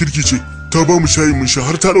mutumiyar kirki ce. Ta ba mu shayi mun sha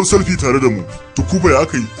har ta dau selfie tare da mu. To ku bai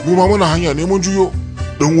aka yi. Mu ma muna hanya ne mun juyo.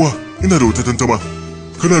 Dan wa, ina da wata tantama.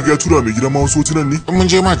 Kana ga ya tura mai gida ma wasu hotunan ne? In mun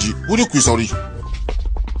je maji, wuri ku yi sauri.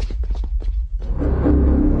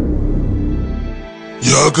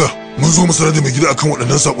 Ya haka, mun zo mu sanar da mai gida akan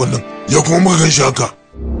waɗannan sakonnin. Ya kuma muka gan shi haka.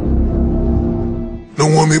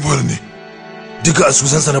 Dan wa mai faru ne? Duka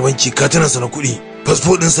asusansa na banki, katinansa na kuɗi,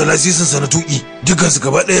 fasfo ɗinsa, lasisinsa na tuƙi, dukansu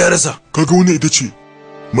gaba ɗaya ya rasa. Kaga wannan ita ce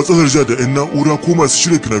matsalar ja da 'yan na'ura ko masu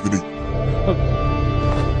shirya fina-finai.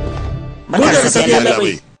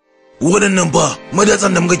 Waɗannan ba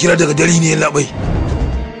madatsan da muka kira daga dare ne ya labai.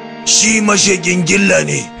 Shi mashekin gilla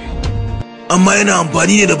ne, amma yana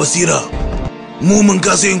amfani ne da basira. Mu mun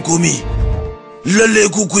kasa yin komi. Lalle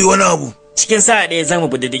ku yi wani abu. Cikin sa'a ɗaya za mu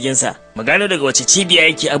bi diddiginsa, mu gano daga wace cibiya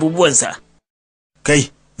yake abubuwansa.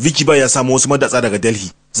 Kai, Vicky ba ya samu wasu madatsa daga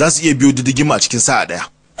Delhi, za su iya biyo diddigin mu a cikin sa'a ɗaya.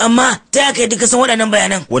 Amma ta yaka duka san waɗannan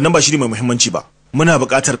bayanan? Wannan ba shi ne mai muhimmanci ba. Muna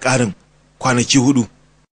buƙatar ƙarin kwanaki 4.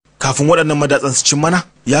 Kafin waɗannan madatsan su cin mana,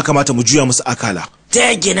 ya kamata mu juya musu akala. Ta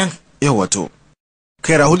yake nan? Yawa to.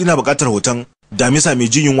 Kai Rahul ina buƙatar hoton damisa mai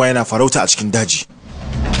jin yunwa yana farauta a cikin daji.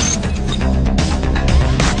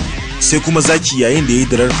 Sai kuma zaki yayin da ya yi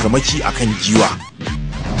darar farmaki akan giwa.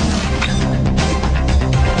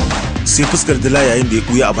 Sai fuskar dila yayin da ya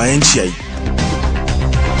ɓuya a bayan ciyayi.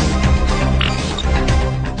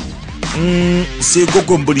 Sai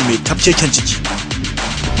gogon biri mai tafkeken ciki.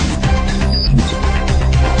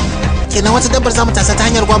 Kenan wata dabbar za mu tasa ta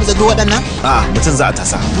hanyar gwamnati duk waɗannan? A'a, mutum za a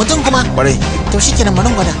tasa. Mutum kuma? Ƙwarai. To shi kenan bari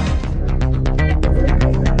gwada.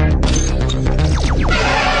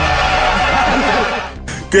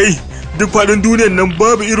 Kai, duk faɗin duniyar nan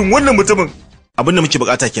babu irin wannan mutumin. Abin da muke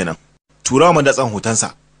bukata kenan. Turawa madatsan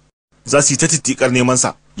hotonsa. Za su yi ta tittikar neman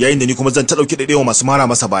sa, yayin da ni kuma zan ta ɗauki ɗaiɗaiwa masu mara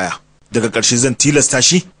masa baya. Daga ƙarshe zan tilasta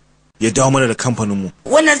shi ya dawo mana da kamfaninmu.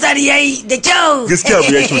 Wannan tsari yayi da kyau. Gaskiya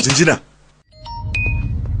abu ya kyau jinjina.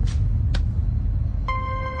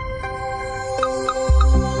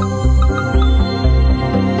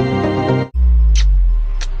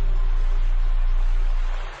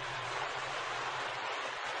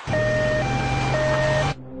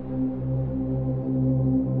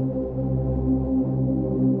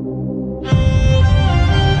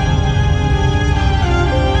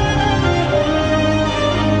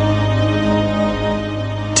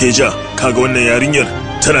 Teja, kaga wannan yarinyar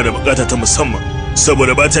tana da bukata ta musamman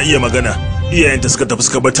saboda ba ta iya magana. Iyayenta suka tafi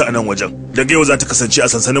suka bata a nan wajen. Daga yau za ta kasance a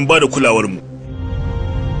sansanin bada kulawar mu.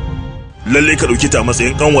 Lalle ka dauke ta a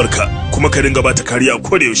matsayin kanwarka kuma ka dinga bata kariya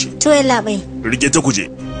ko da yaushe. To ya labai. Rike ta kuje.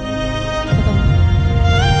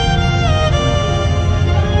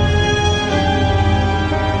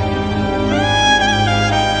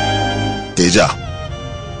 Teja,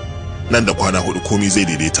 nan da kwana 4 komai zai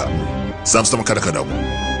daidaita. Za mu sama kada ka damu.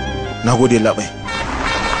 Na gode labai.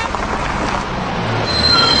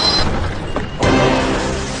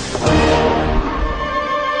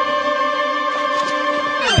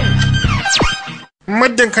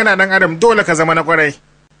 Muddin kana dan adam dole ka zama na kwarai.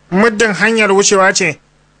 Muddin hanyar wucewa ce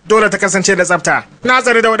dole ta kasance da tsafta. Na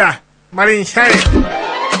tsari dauda. Bari share.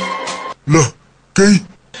 La, kai.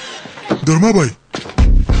 Darma bai.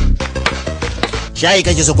 Shayi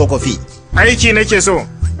kake so ko kofi? Aiki nake so.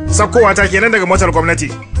 Sakkowa ta kenan daga motar gwamnati.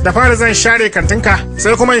 Da fara zan share kantinka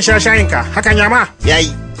sai kuma in sha shayinka. Hakan ya ma? Yayi.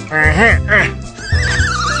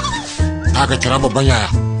 Haka kira babban yaya.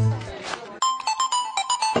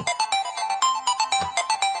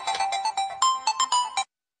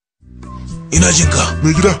 Ina jin ka.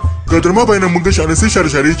 Mai gida, ga darma bayanan mun gashi anan sai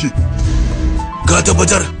share-share yake. Ka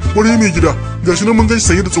tabbatar? Kwarai mai gida, gashi nan mun gashi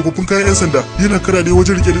sanye da tsofaffin kayan 'yan sanda yana kara ne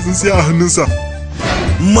wajen rike da tsintsiya a hannunsa.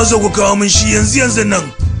 Maza ku kawo min shi yanzu nan.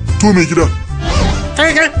 To mai gida.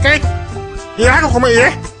 Kai. Ya haka kuma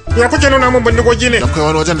ya kuke nuna min bindigogi ne? Akwai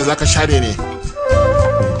wani wajen da zaka share ne.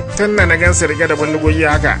 Tun da na gan su rike da bindigogi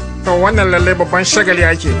haka, to wannan lallai babban shagali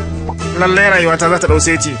ake. Lallai rayuwata za ta ɗau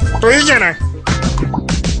seti. To yi kenan.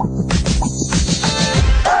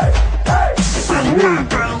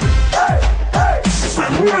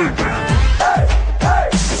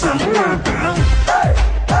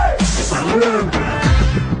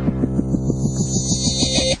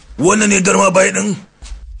 Wannan ne darma bai din?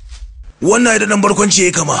 Wannan da dan barkwanci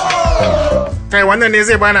yayi kama. Kai wannan ne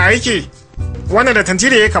zai bani aiki? Wannan da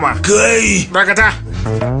tantiri yayi kama. Kai! Dakata.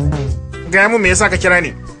 Gaya mu me yasa ka kira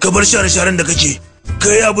ni? Ka bar share-sharen da kake.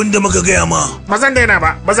 Kai abin da muka gaya ma. Ba zan daina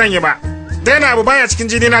ba, ba zan yi ba. Daina abu baya cikin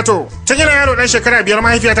jini na to. Ta gina yaro dan shekara 5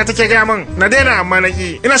 mahaifiyata take gaya min na daina amma na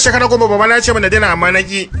ki. Ina shekara 10 baba na ce min na daina amma na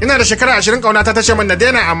ki. Ina da shekara 20 kaunata ta ce min na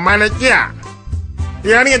daina amma na kiya.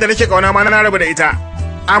 Yarinyar da nake kauna ma na rabu da ita.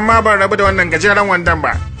 Amma ban rabu da wannan gajeren wandan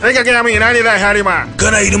ba. Sai ka gaya min ina ne za a harima.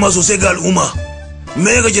 Kana hidima sosai ga al'umma.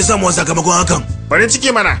 Me kake samu sakamakon hakan? Farin ciki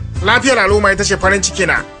mana. Lafiyar al'umma ita ce farin ciki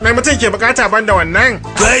na. Mai mutum ke bukata ban da wannan.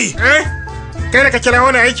 Kai! Kai da ka kira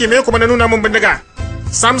wani aiki me kuma na nuna min bindiga.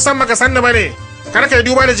 Sam maka san da bane. Kar ka yi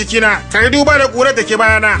duba da jikina, ka yi duba da ƙurar da ke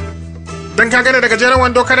bayana. Dan ka gane daga jeren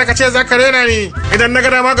wando kada ka ce za ka rena ni. Idan na ga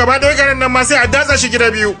dama gaba ɗaya garin nan ma sai a datsa shi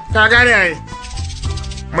gida biyu. Ka gane ai.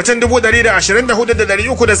 Mutum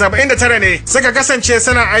 124,379 ne suka kasance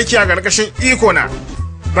suna aiki a ƙarƙashin iko na.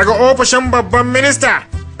 Daga ofishin babban minista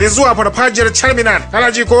zuwa farfajiyar terminal.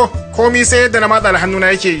 Kana ji ko? Komi sai yadda na matsa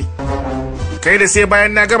hannuna yake yi. Kai da sai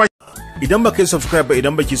bayan na gama. Idan baka yi subscribe ba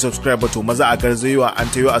idan baki subscribe ba to maza a garzayewa an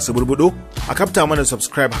tayo a suburbudo a kafta mana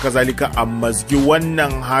subscribe haka zalika a mazgi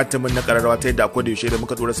wannan hatimin na kararrawa ta yadda akwai da yaushe da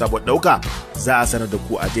muka tura sabon dauka za a sanar da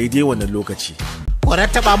ku a daidai wannan lokaci. Ku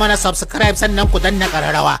rattaba mana subscribe sannan ku danna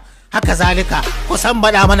kararrawa haka zalika ku san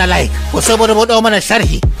bada mana like ku suburbudo mana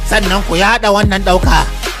sharhi sannan ku yada wannan dauka.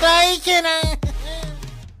 Kai kenan.